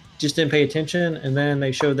of like just didn't pay attention, and then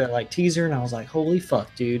they showed that like teaser, and I was like, holy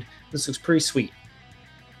fuck, dude, this looks pretty sweet.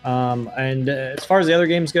 And as far as the other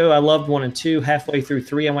games go, I loved 1 and 2. Halfway through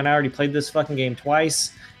 3, I already played this fucking game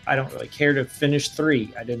twice. I don't really care to finish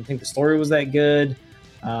 3. I didn't think the story was that good.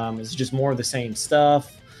 It's just more of the same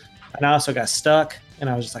stuff. And I also got stuck, and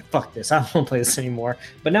I was just like, fuck this, I don't want to play this anymore.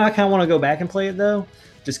 But now I kind of want to go back and play it, though,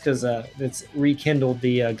 just because it's rekindled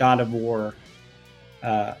the God of War.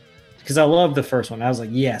 Because I loved the first one. I was like,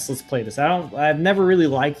 yes, let's play this. I've never really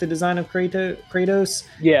liked the design of Kratos.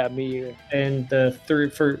 Yeah, me either. And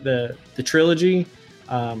the trilogy,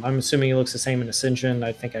 I'm assuming it looks the same in Ascension.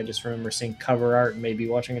 I think I just remember seeing cover art and maybe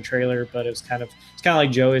watching a trailer, but it's kind of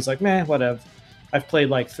like Joey's like, meh, whatever. I've played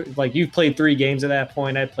like you've played 3 games at that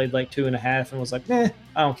point. I played like 2.5 and was like, meh,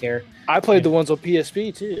 I don't care. I played the ones on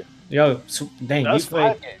PSP too. Yo, dang,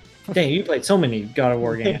 you played so many God of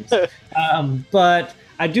War games. But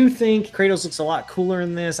I do think Kratos looks a lot cooler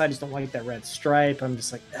in this. I just don't like that red stripe. I'm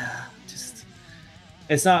just like,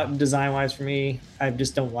 it's not design wise for me. I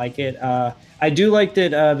just don't like it. I do like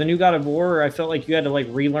that the new God of War. I felt like you had to like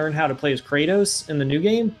relearn how to play as Kratos in the new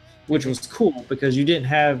game, which was cool because you didn't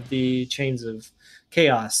have the Chains of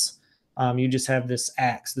Chaos. You just have this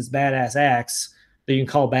axe, this badass axe that you can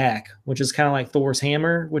call back, which is kind of like Thor's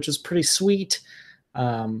hammer, which is pretty sweet.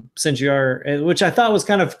 Since you are, which I thought was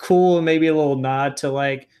kind of cool, and maybe a little nod to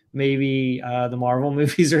like maybe the Marvel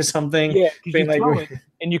movies or something. Yeah,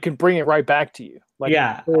 and you can bring it right back to you. Like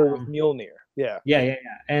with Mjolnir. Yeah.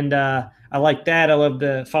 And I like that. I love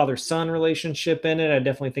the father-son relationship in it. I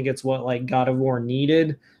definitely think it's what like God of War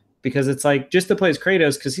needed, because it's like just to play as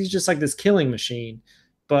Kratos, because he's just like this killing machine.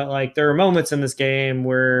 But like there are moments in this game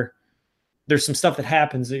where there's some stuff that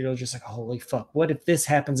happens that you're just like, holy fuck, what if this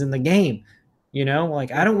happens in the game? You know,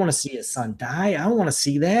 like I don't want to see his son die. I don't want to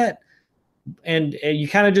see that. And you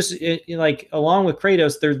kind of just like, along with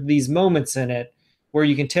Kratos, there's these moments in it where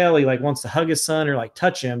you can tell he like wants to hug his son or like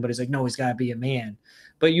touch him, but he's like, no, he's got to be a man.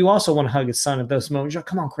 But you also want to hug his son at those moments. You're like,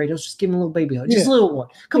 come on, Kratos, just give him a little baby hug, just a little one.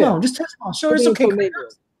 Come on, just touch him on. Sure, it's okay.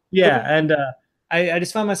 Yeah, and I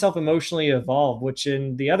just found myself emotionally involved, which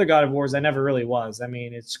in the other God of Wars I never really was. I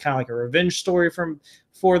mean, it's kind of like a revenge story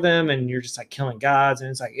for them, and you're just like killing gods, and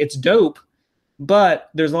it's like it's dope. But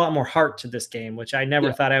there's a lot more heart to this game, which I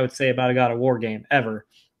never thought I would say about a God of War game ever.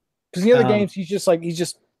 Because the other games, he's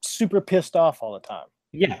just super pissed off all the time.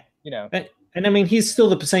 Yeah, you know. And I mean, he's still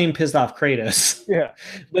the same pissed off Kratos. Yeah,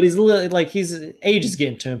 but he's age is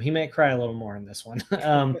getting to him. He might cry a little more in this one.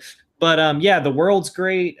 But yeah, the world's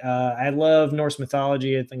great. I love Norse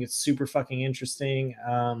mythology. I think it's super fucking interesting.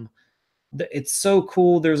 It's so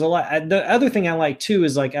cool. There's a lot. The other thing I like too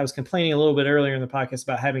is like I was complaining a little bit earlier in the podcast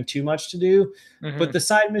about having too much to do, but the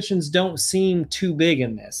side missions don't seem too big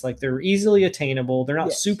in this. Like they're easily attainable. They're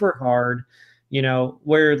not super hard. You know,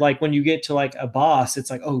 where like when you get to like a boss, it's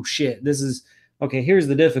like, oh shit, this is okay. Here's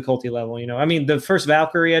the difficulty level. You know, I mean, the first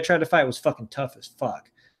Valkyrie I tried to fight was fucking tough as fuck.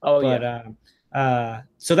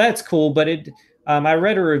 So that's cool. But I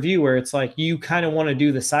read a review where it's like you kind of want to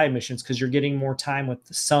do the side missions because you're getting more time with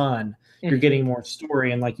the son. You're getting more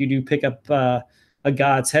story, and like you do pick up a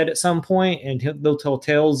god's head at some point, and they'll tell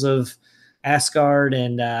tales of Asgard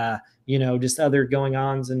and you know, just other going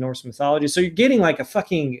ons in Norse mythology. So you're getting like a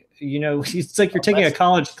fucking, you know, it's like you're taking a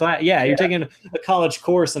college class. Yeah, you're taking a college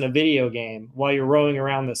course in a video game while you're rowing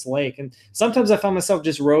around this lake. And sometimes I find myself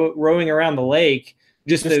just rowing around the lake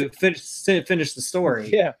just to finish the story.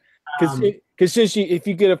 Yeah, because if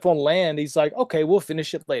you get up on land, he's like, okay, we'll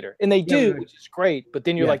finish it later, and they do, which is great. But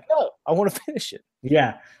then you're like, no, I want to finish it.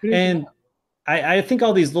 Yeah, and I think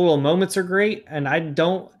all these little moments are great, and I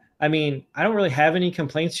don't really have any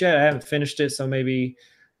complaints yet. I haven't finished it, so maybe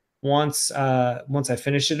once I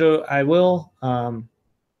finish it, I will.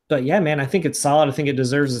 But yeah, man, I think it's solid. I think it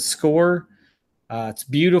deserves a score. It's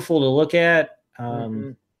beautiful to look at.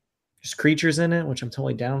 There's creatures in it, which I'm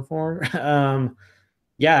totally down for.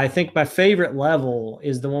 Yeah, I think my favorite level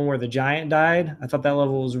is the one where the giant died. I thought that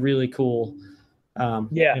level was really cool. That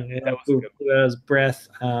was good. That was breath.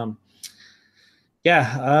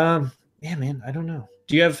 Yeah, man, I don't know.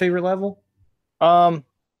 Do you have a favorite level? My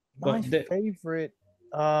favorite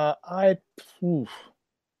I oof,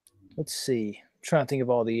 let's see. I'm trying to think of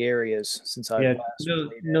all the areas since I Yeah, last no,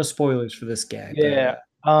 played no it. spoilers for this guy. Yeah.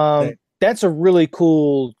 But, That's a really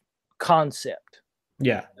cool concept.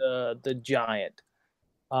 yeah. The giant.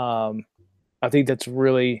 Um, I think that's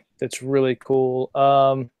really cool.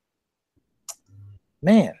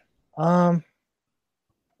 Man, I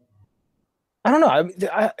don't know. I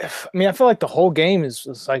mean, I feel like the whole game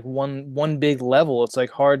is like one big level. It's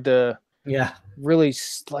like hard to Yeah. really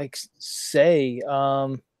like say.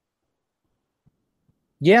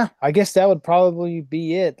 Yeah, I guess that would probably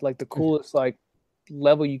be it. Like the coolest like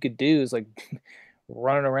level you could do is like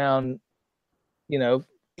running around, you know,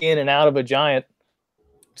 in and out of a giant.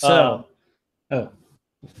 So, I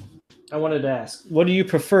wanted to ask, what do you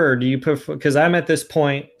prefer? Do you prefer, because I'm at this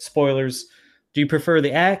point, spoilers, do you prefer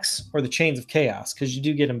the axe or the chains of chaos? Because you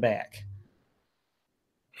do get them back.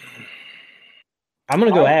 I'm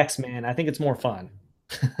going to go axe, man. I think it's more fun.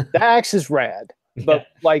 The axe is rad, but Yeah.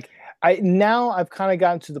 like I've kind of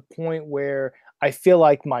gotten to the point where I feel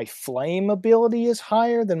like my flame ability is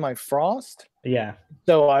higher than my frost. Yeah.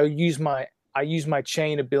 So I use my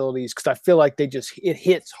chain abilities because I feel like it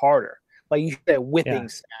hits harder. Like you hear that whipping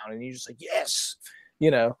sound, and you're just like, yes, you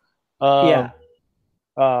know. Yeah.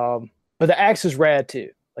 But the axe is rad too.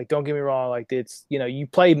 Like, don't get me wrong. Like, it's, you know, you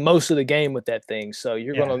play most of the game with that thing, so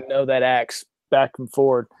you're gonna know that axe back and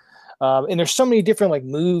forward. And there's so many different like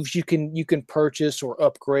moves you can purchase or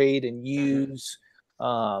upgrade and use.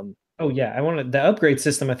 Oh yeah, I wanted the upgrade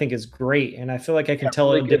system. I think is great, and I feel like I can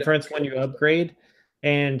tell really a good difference when you upgrade.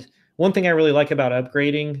 And one thing I really like about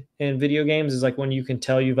upgrading in video games is like when you can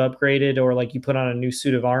tell you've upgraded, or like you put on a new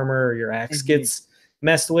suit of armor, or your axe gets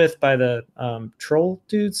messed with by the troll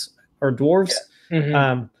dudes or dwarves.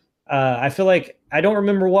 I feel like I don't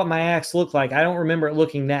remember what my axe looked like. I don't remember it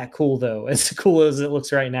looking that cool though, as cool as it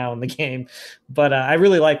looks right now in the game. But I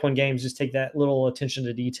really like when games just take that little attention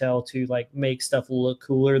to detail to like make stuff look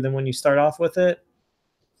cooler than when you start off with it.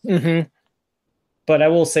 But I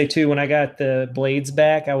will say too, when I got the blades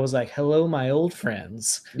back, I was like, "Hello, my old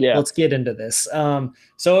friends. Yeah. Let's get into this."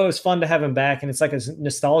 So it was fun to have him back, and it's like a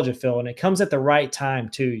nostalgia feel, and it comes at the right time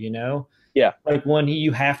too. You know, Yeah. like when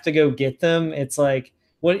you have to go get them, it's like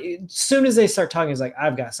as soon as they start talking, it's like,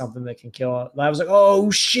 I've got something that can kill. And I was like,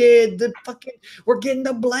 oh shit, we're getting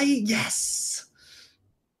the blade, yes.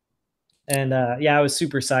 And yeah, I was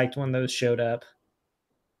super psyched when those showed up.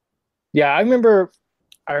 Yeah, I remember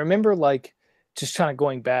like just kind of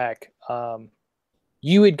going back.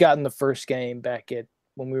 You had gotten the first game back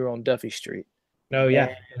when we were on Duffy Street. Oh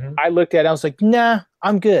yeah. I looked at it, I was like, nah,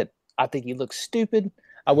 I'm good. I think he looks stupid.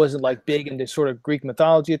 I wasn't like big into sort of Greek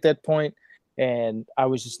mythology at that point, and I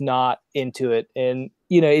was just not into it. And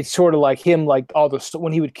you know, it's sort of like him, like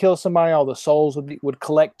when he would kill somebody, all the souls would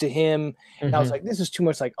collect to him. And I was like, this is too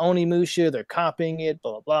much like Onimusha. They're copying it,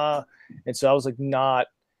 blah blah blah. And so I was like not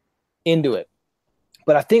into it.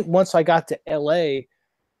 But I think once I got to LA,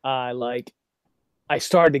 I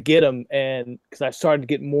started to get them, and because I started to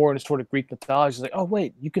get more into sort of Greek mythology, I was like, oh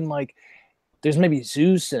wait, you can like, there's maybe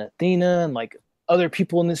Zeus and Athena and like other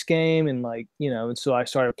people in this game, and like, you know, and so I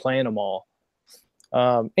started playing them all,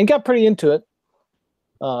 and got pretty into it.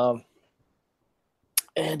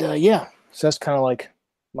 Yeah, so that's kind of like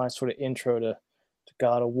my sort of intro to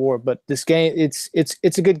God of War. But this game, it's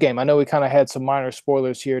a good game. I know we kind of had some minor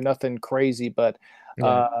spoilers here, nothing crazy, but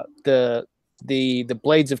the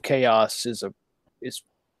Blades of Chaos is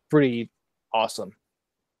pretty awesome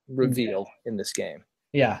reveal in this game.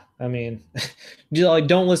 Yeah, I mean,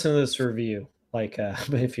 don't listen to this review. Like,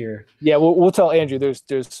 if you're we'll tell Andrew there's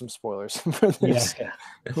some spoilers for this. Yeah.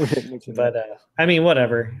 But I mean,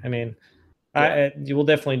 whatever. I mean, you will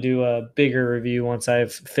definitely do a bigger review once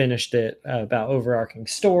I've finished it about overarching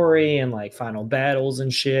story and like final battles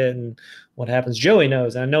and shit and what happens. Joey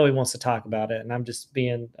knows. I know he wants to talk about it, and I'm just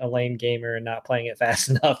being a lame gamer and not playing it fast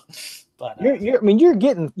enough. But you're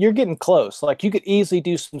getting close. Like you could easily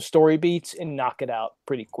do some story beats and knock it out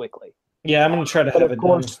pretty quickly. Yeah, I'm gonna try to have it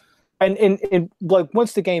done. And like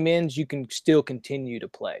once the game ends, you can still continue to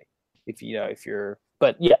play if you're.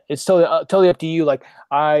 But yeah, it's totally up to you. Like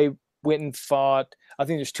I went and fought. I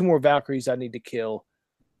think there's 2 more Valkyries I need to kill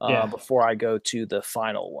before I go to the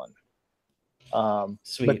final one.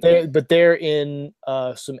 Sweet. But they're in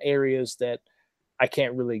some areas that I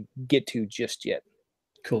can't really get to just yet.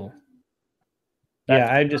 Cool.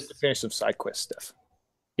 I just finish some side quest stuff.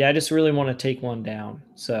 Yeah, I just really want to take one down.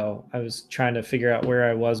 So I was trying to figure out where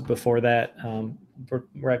I was before that,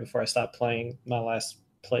 right before I stopped playing my last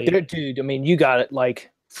play. Dude, I mean, you got it. Like,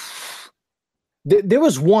 there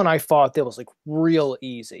was one I fought that was like real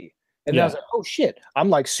easy, And then I was like, oh shit, I'm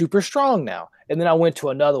like super strong now. And then I went to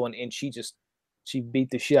another one, and she beat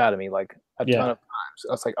the shit out of me like a ton of times.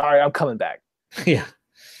 I was like, all right, I'm coming back. Yeah,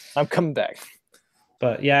 I'm coming back.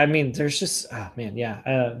 But yeah, I mean, there's just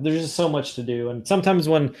there's just so much to do. And sometimes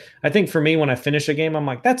when I think for me, when I finish a game, I'm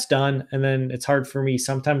like, that's done, and then it's hard for me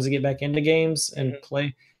sometimes to get back into games and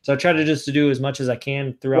play. So I try to do as much as I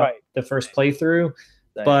can throughout the first playthrough.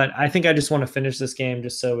 But I think I just want to finish this game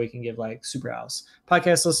just so we can give like Super House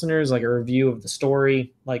podcast listeners like a review of the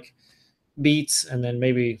story, like beats, and then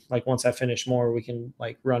maybe like once I finish more, we can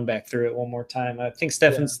like run back through it one more time. I think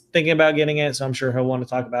Stefan's thinking about getting it, so I'm sure he'll want to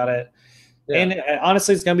talk about it. Yeah. And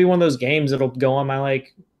honestly, it's gonna be one of those games that'll go on my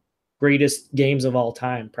like greatest games of all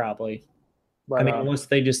time, probably. Right. I mean, unless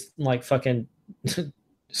they just like fucking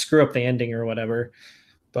screw up the ending or whatever.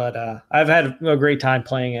 But I've had a great time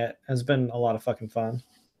playing it. It's been a lot of fucking fun.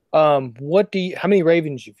 How many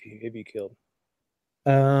ravens have you killed?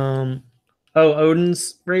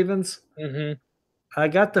 Odin's ravens. Mm-hmm. I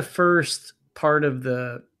got the first part of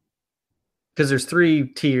because there's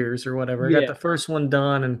 3 tiers or whatever. I got the first one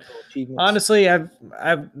done, and honestly,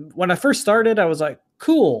 when I first started, I was like,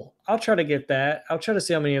 cool, I'll try to get that. I'll try to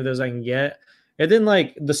see how many of those I can get. And then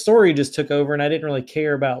like the story just took over, and I didn't really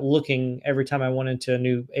care about looking every time I went into a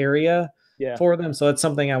new area for them. So that's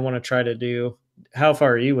something I want to try to do. How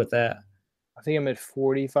far are you with that? I think I'm at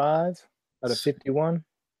 45 out of 51.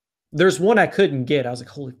 There's one I couldn't get. I was like,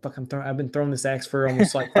 holy fuck, I've been throwing this axe for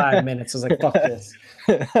almost like 5 minutes. I was like, fuck this.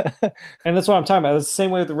 And that's what I'm talking about. It's the same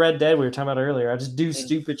way with the Red Dead we were talking about earlier. I just do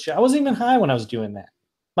stupid shit. I wasn't even high when I was doing that.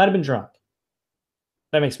 Might have been drunk.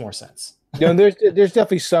 That makes more sense. There's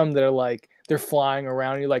definitely some that are like, they're flying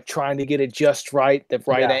around you, like trying to get it just right, the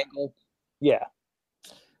right angle. Yeah.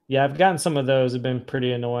 Yeah, I've gotten some of those have been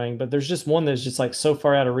pretty annoying, but there's just one that's just like so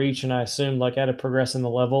far out of reach, and I assumed like I had to progress in the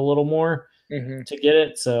level a little more to get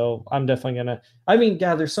it. So I'm definitely gonna. I mean,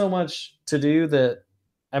 God, there's so much to do that.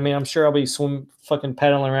 I mean, I'm sure I'll be fucking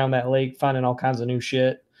pedaling around that lake, finding all kinds of new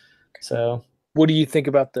shit. So, what do you think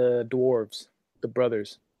about the dwarves, the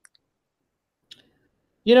brothers?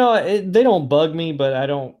 You know, they don't bug me, but I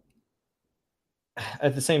don't.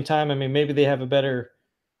 At the same time, I mean, maybe they have a better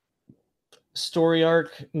story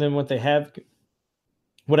arc than what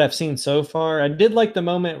I've seen so far. I did like the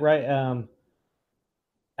moment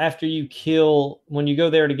after when you go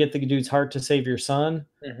there to get the dude's heart to save your son,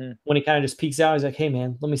 when he kind of just peeks out, he's like, hey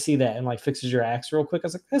man, let me see that, and like fixes your axe real quick. I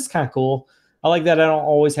was like, that's kind of cool. I like that. I don't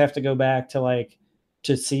always have to go back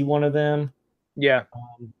to see one of them. Yeah.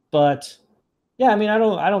 But yeah, I mean, I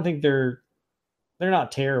don't think they're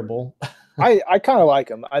not terrible. I kind of like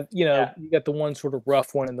him. You got the one sort of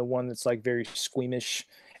rough one and the one that's like very squeamish,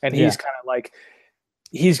 and he's kind of like,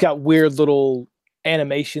 he's got weird little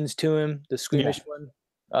animations to him. The squeamish one.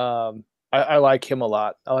 I like him a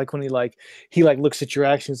lot. I like when he looks at your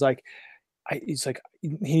actions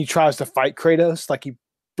he tries to fight Kratos, like he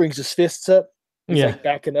brings his fists up. He's like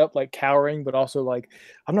backing up, like cowering, but also like,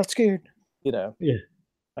 I'm not scared. Yeah.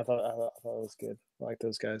 I thought it was good. I like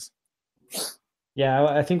those guys. Yeah,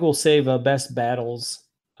 I think we'll save best battles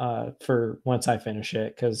for once I finish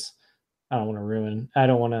it, because I don't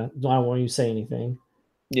want you to say anything.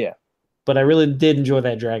 Yeah. But I really did enjoy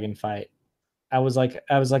that dragon fight. I was like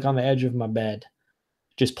on the edge of my bed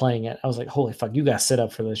just playing it. I was like, holy fuck, you guys sit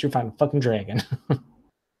up for this. You're fighting a fucking dragon.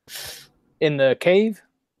 In the cave?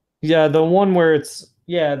 Yeah, the one where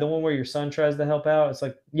your son tries to help out. It's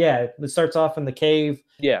like, it starts off in the cave.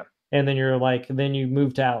 Yeah. And then then you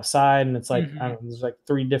move to outside, and it's like, I don't know, there's like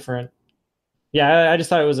 3 different. Yeah, I just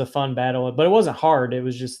thought it was a fun battle, but it wasn't hard. It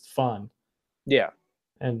was just fun. Yeah.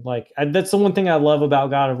 And like, that's the one thing I love about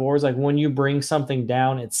God of War is like when you bring something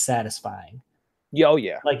down, it's satisfying. Yeah, oh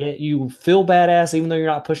yeah. Like you feel badass even though you're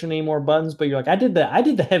not pushing any more buttons, but you're like, I did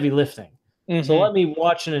the heavy lifting. So let me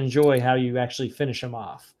watch and enjoy how you actually finish them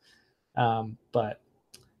off. But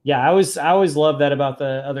yeah, I always love that about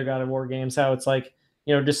the other God of War games, how it's like,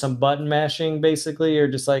 just some button mashing basically, or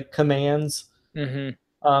just like commands to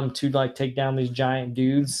like take down these giant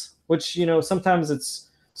dudes, which, sometimes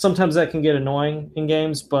that can get annoying in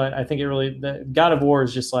games, but I think the God of War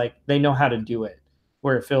is just like, they know how to do it,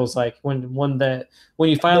 where it feels like when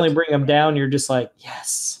you finally bring them down, you're just like,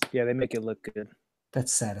 yes. Yeah, they make it look good.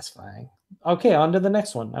 That's satisfying. Okay, on to the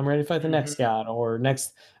next one. I'm ready to fight the next god or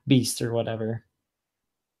next beast or whatever.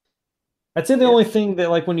 I'd say the only thing that,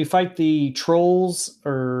 like, when you fight the trolls,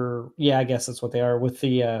 I guess that's what they are, with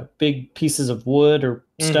the big pieces of wood or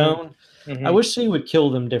stone, I wish they would kill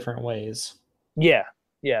them different ways. Yeah.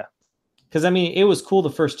 Because, I mean, it was cool the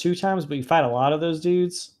first 2 times, but you fight a lot of those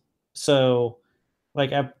dudes. So,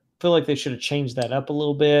 like, I feel like they should have changed that up a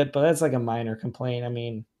little bit, but that's like a minor complaint. I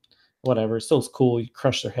mean, whatever. It's still cool. You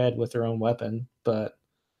crush their head with their own weapon, but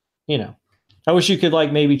you know, I wish you could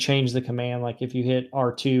like maybe change the command. Like if you hit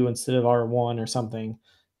R2 instead of R1 or something,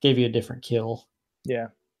 gave you a different kill. Yeah.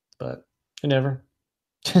 But you never.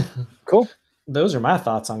 Cool. Those are my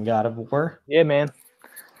thoughts on God of War. Yeah, man.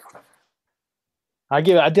 I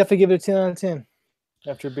definitely give it a 10 out of 10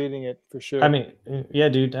 after beating it for sure. I mean, yeah,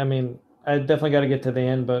 dude. I mean, I definitely got to get to the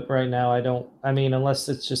end, but right now I don't. I mean, unless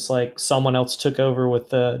it's just like someone else took over with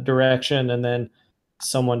the direction and then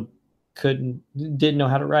someone didn't know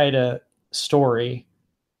how to write a story.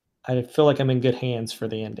 I feel like I'm in good hands for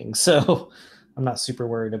the ending, so I'm not super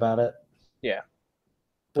worried about it. Yeah.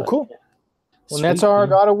 Well, But, cool. yeah. Well, Sweet, that's our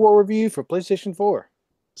dude. God of War review for PlayStation 4.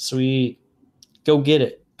 Sweet. Go get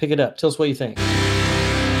it. Pick it up. Tell us what you think.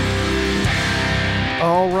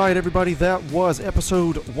 All right, everybody, that was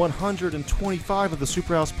episode 125 of the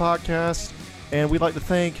Superhouse Podcast, and we'd like to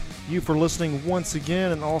thank you for listening once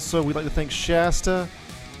again, and also we'd like to thank Shasta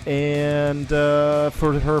and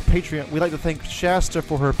for her Patreon. We'd like to thank Shasta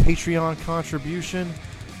for her Patreon contribution,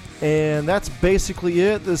 and that's basically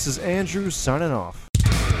it. This is Andrew signing off.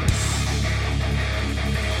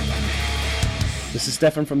 This is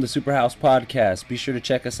Stefan from the Superhouse Podcast. Be sure to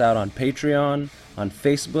check us out on Patreon, on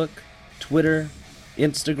Facebook, Twitter,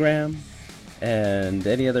 Instagram, and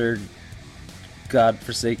any other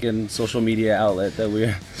godforsaken social media outlet that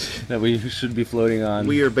we should be floating on.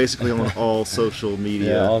 We are basically on all social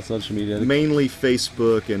media. Yeah, all social media. Mainly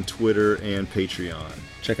Facebook and Twitter and Patreon.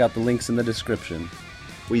 Check out the links in the description.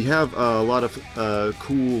 We have a lot of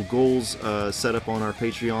cool goals set up on our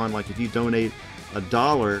Patreon. Like if you donate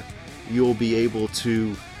 $1, you'll be able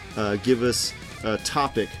to give us a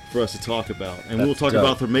topic for us to talk about. And we'll talk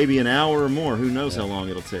about for maybe an hour or more. Who knows how long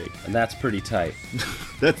it'll take. And that's pretty tight.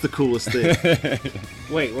 That's the coolest thing.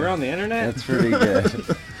 Wait, we're on the internet? That's pretty good.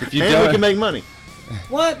 If you And we can make money.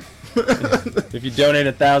 What? If you donate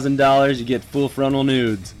 $1,000, you get full frontal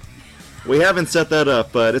nudes. We haven't set that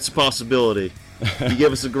up, but it's a possibility. You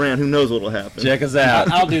give us $1,000, who knows what'll happen. Check us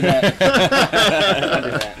out. I'll do that. I'll do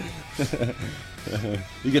that.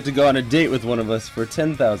 You get to go on a date with one of us for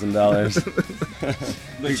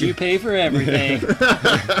 $10,000. But you pay for everything.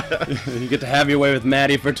 You get to have your way with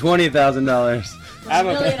Maddie for $20,000. For $1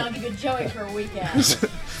 million, I'll give you Joey for a weekend.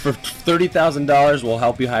 For $30,000, we'll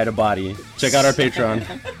help you hide a body. Check out our Patreon.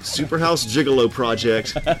 Superhouse Gigolo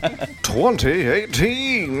Project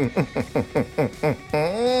 2018.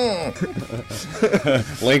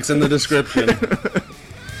 Links in the description.